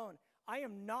God alone, I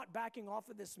am not backing off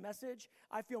of this message.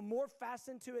 I feel more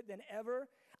fastened to it than ever.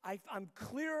 I'm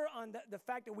clear on the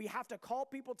fact that we have to call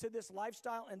people to this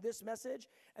lifestyle and this message,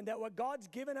 and that what God's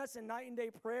given us in night and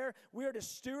day prayer, we are to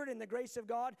steward in the grace of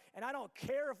God. And I don't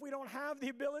care if we don't have the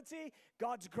ability,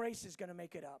 God's grace is going to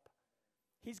make it up.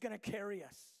 He's going to carry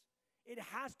us. It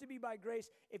has to be by grace.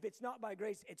 If it's not by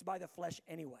grace, it's by the flesh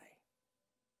anyway.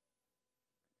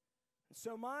 And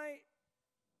so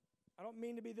I don't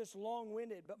mean to be this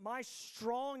long-winded, but my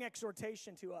strong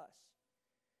exhortation to us,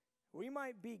 we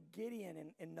might be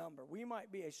Gideon in number. We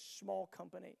might be a small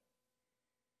company.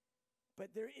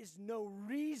 But there is no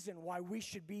reason why we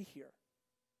should be here.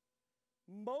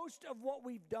 Most of what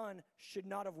we've done should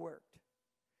not have worked.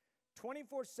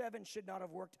 24/7 should not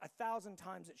have worked. 1,000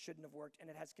 times it shouldn't have worked, and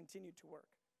it has continued to work.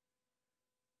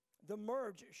 The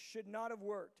merge should not have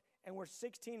worked, and we're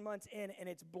 16 months in, and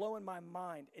it's blowing my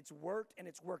mind. It's worked, and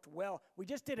it's worked well. We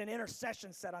just did an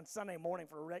intercession set on Sunday morning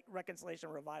for Reconciliation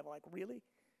Revival. Like, really?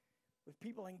 With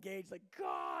people engaged, like,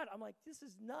 God, I'm like, this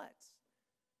is nuts.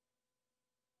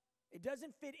 It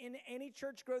doesn't fit in any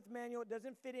church growth manual. It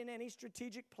doesn't fit in any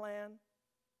strategic plan.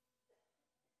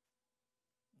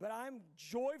 But I'm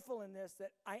joyful in this,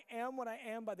 that I am what I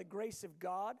am by the grace of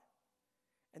God.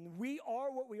 And we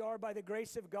are what we are by the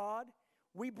grace of God.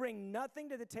 We bring nothing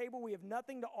to the table. We have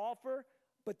nothing to offer.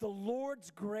 But the Lord's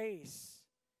grace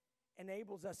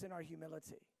enables us in our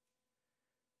humility.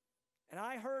 And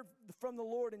I heard from the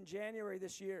Lord in January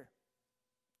this year.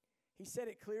 He said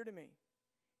it clear to me.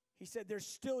 He said there's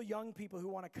still young people who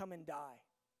want to come and die.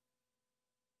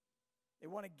 They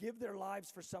want to give their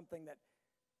lives for something that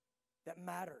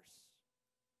matters.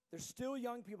 There's still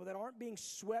young people that aren't being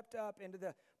swept up into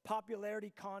the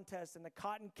popularity contest and the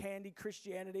cotton candy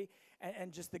Christianity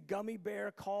and just the gummy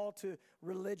bear call to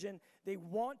religion. They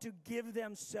want to give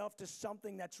themselves to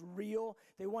something that's real.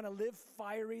 They want to live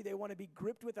fiery. They want to be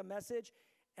gripped with a message.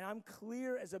 And I'm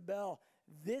clear as a bell,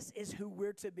 this is who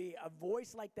we're to be, a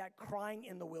voice like that crying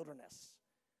in the wilderness.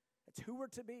 It's who we're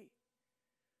to be.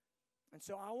 And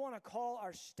so I want to call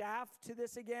our staff to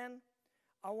this again.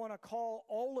 I want to call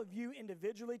all of you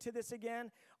individually to this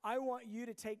again. I want you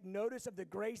to take notice of the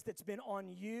grace that's been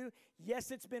on you. Yes,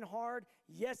 it's been hard.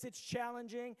 Yes, it's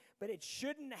challenging, but it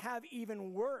shouldn't have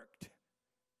even worked.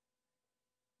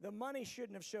 The money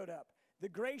shouldn't have showed up. The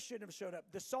grace shouldn't have showed up.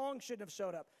 The song shouldn't have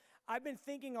showed up. I've been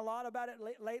thinking a lot about it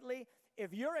lately.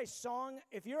 If you're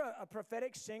a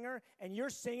prophetic singer and you're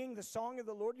singing the song of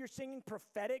the Lord, you're singing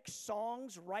prophetic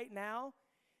songs right now,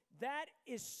 that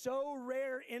is so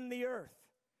rare in the earth.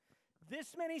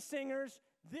 This many singers,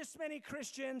 this many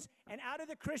Christians, and out of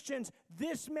the Christians,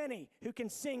 this many who can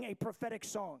sing a prophetic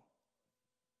song.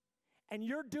 And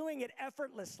you're doing it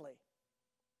effortlessly.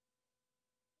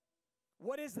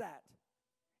 What is that?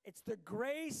 It's the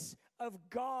grace of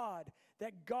God,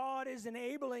 that God is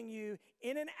enabling you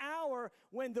in an hour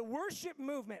when the worship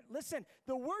movement, listen,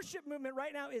 the worship movement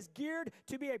right now is geared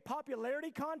to be a popularity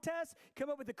contest.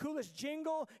 Come up with the coolest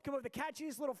jingle, come up with the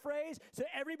catchiest little phrase so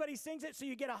everybody sings it so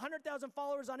you get 100,000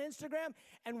 followers on Instagram.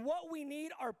 And what we need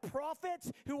are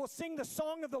prophets who will sing the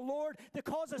song of the Lord that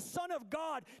cause a son of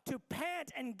God to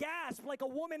pant and gasp like a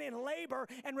woman in labor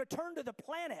and return to the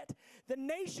planet. The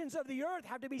nations of the earth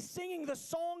have to be singing the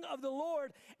song of the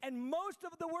Lord, and most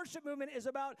of the worship movement is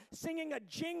about singing a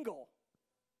jingle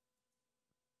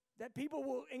that people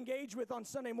will engage with on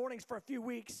Sunday mornings for a few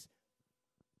weeks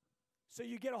so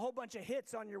you get a whole bunch of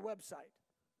hits on your website.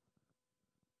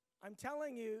 I'm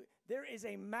telling you, there is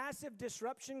a massive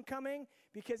disruption coming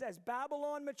because as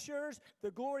Babylon matures,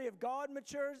 the glory of God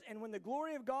matures, and when the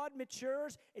glory of God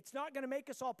matures, it's not going to make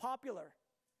us all popular.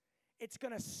 It's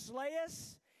going to slay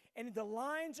us, and the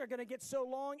lines are going to get so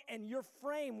long, and your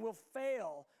frame will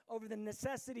fail over the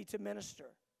necessity to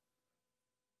minister.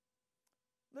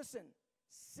 Listen,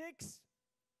 6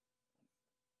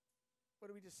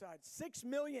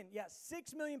 million,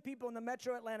 6 million people in the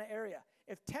metro Atlanta area.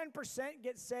 If 10%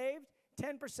 get saved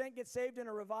in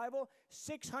a revival,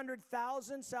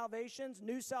 600,000 salvations,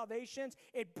 new salvations,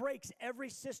 it breaks every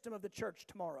system of the church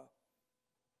tomorrow.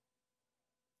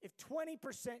 If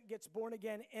 20% gets born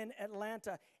again in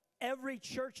Atlanta, every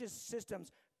church's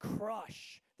systems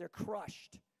crush. They're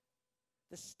crushed.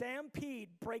 The stampede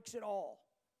breaks it all.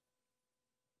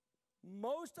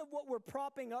 Most of what we're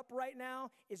propping up right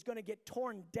now is going to get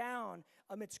torn down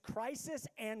amidst crisis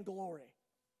and glory.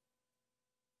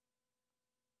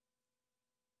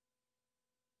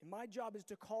 And my job is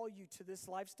to call you to this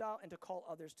lifestyle and to call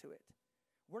others to it.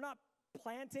 We're not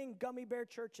planting gummy bear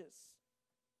churches.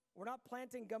 We're not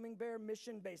planting gummy bear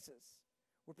mission bases.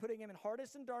 We're putting them in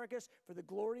hardest and darkest for the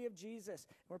glory of Jesus.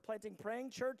 We're planting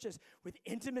praying churches with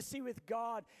intimacy with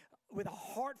God, with a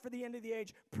heart for the end of the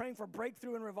age, praying for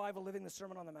breakthrough and revival, living the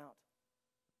Sermon on the Mount.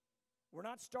 We're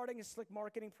not starting a slick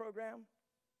marketing program.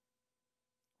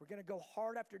 We're going to go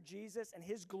hard after Jesus and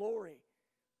his glory.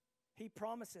 He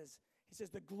promises, he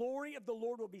says, the glory of the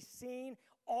Lord will be seen.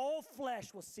 All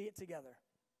flesh will see it together.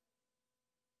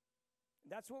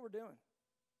 That's what we're doing.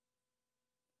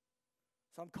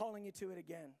 So I'm calling you to it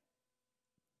again.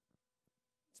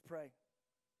 Let's pray.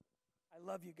 I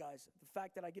love you guys. The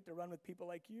fact that I get to run with people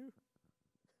like you.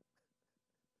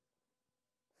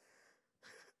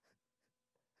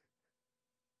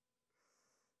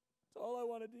 It's all I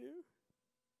want to do.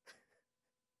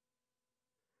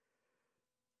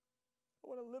 I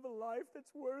want to live a life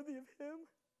that's worthy of him.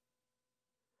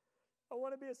 I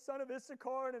want to be a son of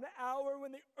Issachar in an hour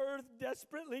when the earth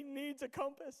desperately needs a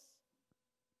compass.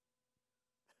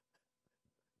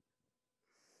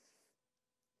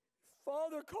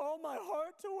 Father, call my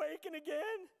heart to waken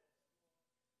again.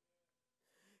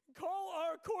 Call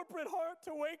our corporate heart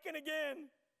to waken again.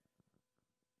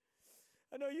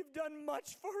 I know you've done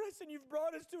much for us and you've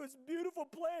brought us to this beautiful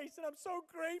place, and I'm so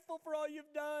grateful for all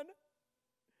you've done.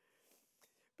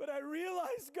 But I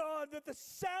realize, God, that the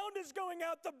sound is going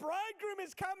out, the bridegroom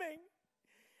is coming,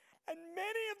 and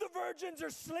many of the virgins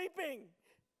are sleeping.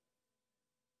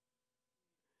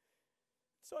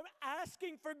 So I'm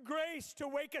asking for grace to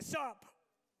wake us up.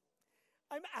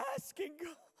 I'm asking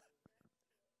God.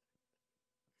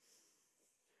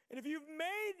 And if you've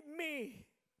made me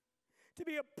to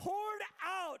be a poured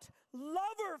out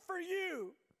lover for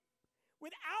you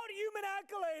without human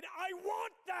accolade, I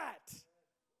want that.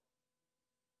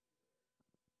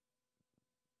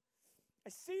 I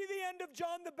see the end of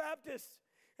John the Baptist,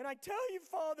 and I tell you,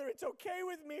 Father, it's okay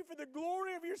with me for the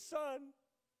glory of your Son.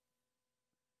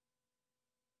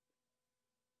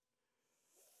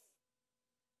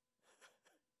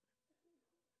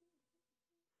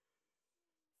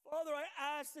 Father,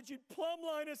 I ask that you'd plumb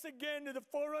line us again to the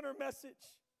Forerunner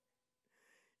message.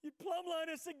 You'd plumb line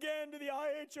us again to the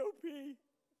IHOP.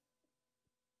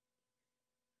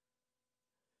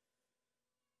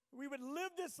 We would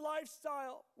live this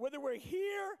lifestyle, whether we're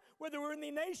here, whether we're in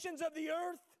the nations of the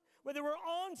earth, whether we're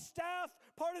on staff,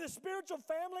 part of the spiritual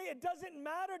family, it doesn't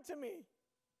matter to me.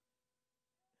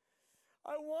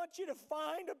 I want you to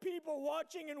find a people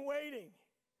watching and waiting,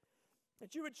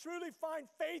 that you would truly find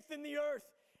faith in the earth,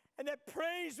 and that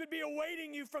praise would be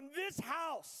awaiting you from this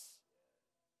house.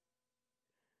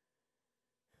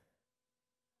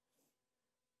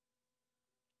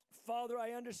 Father,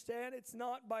 I understand it's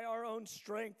not by our own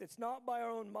strength, it's not by our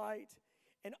own might,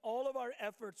 and all of our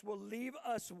efforts will leave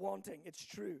us wanting. It's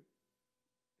true.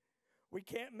 We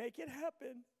can't make it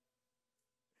happen.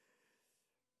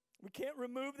 We can't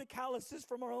remove the calluses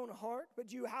from our own heart,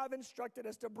 but you have instructed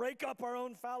us to break up our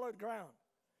own fallow ground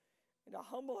and to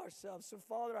humble ourselves. So,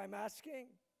 Father, I'm asking,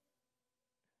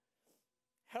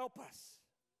 help us.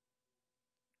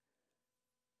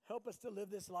 Help us to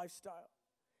live this lifestyle.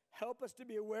 Help us to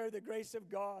be aware of the grace of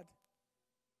God.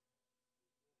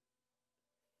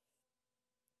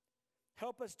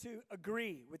 Help us to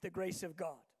agree with the grace of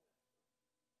God.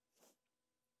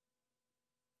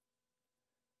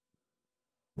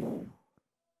 We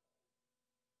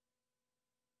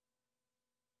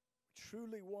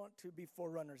truly want to be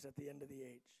forerunners at the end of the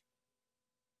age.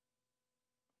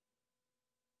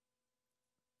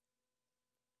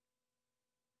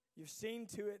 You've seen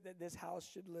to it that this house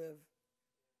should live.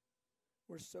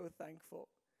 We're so thankful.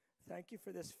 Thank you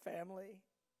for this family.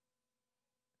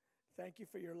 Thank you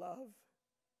for your love.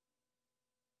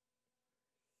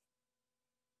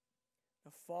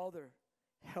 Now, Father,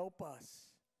 help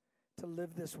us to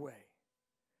live this way,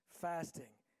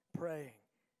 fasting, praying,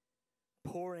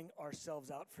 pouring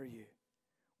ourselves out for you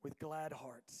with glad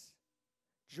hearts,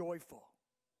 joyful.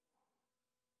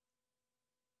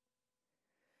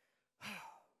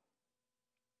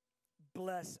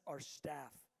 Bless our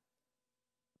staff.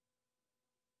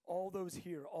 All those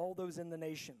here, all those in the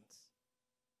nations.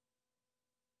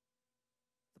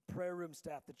 The prayer room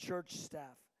staff, the church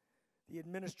staff, the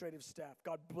administrative staff.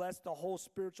 God bless the whole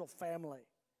spiritual family.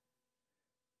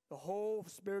 The whole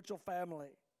spiritual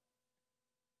family.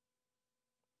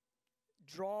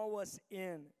 Draw us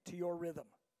in to your rhythm.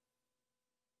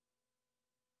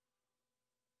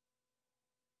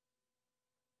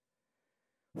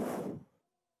 And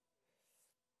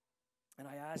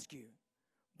I ask you,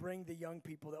 bring the young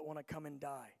people that want to come and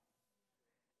die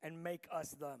and make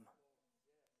us them.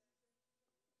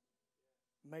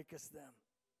 Make us them.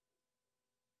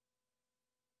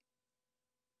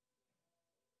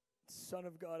 Son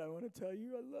of God, I want to tell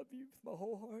you, I love you with my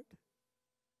whole heart.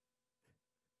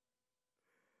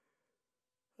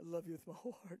 I love you with my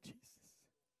whole heart, Jesus.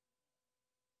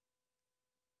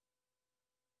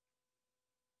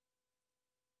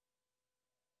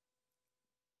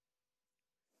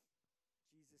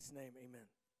 In Jesus' name, amen.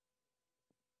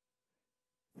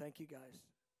 Thank you, guys.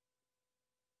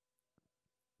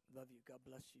 Love you. God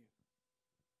bless you.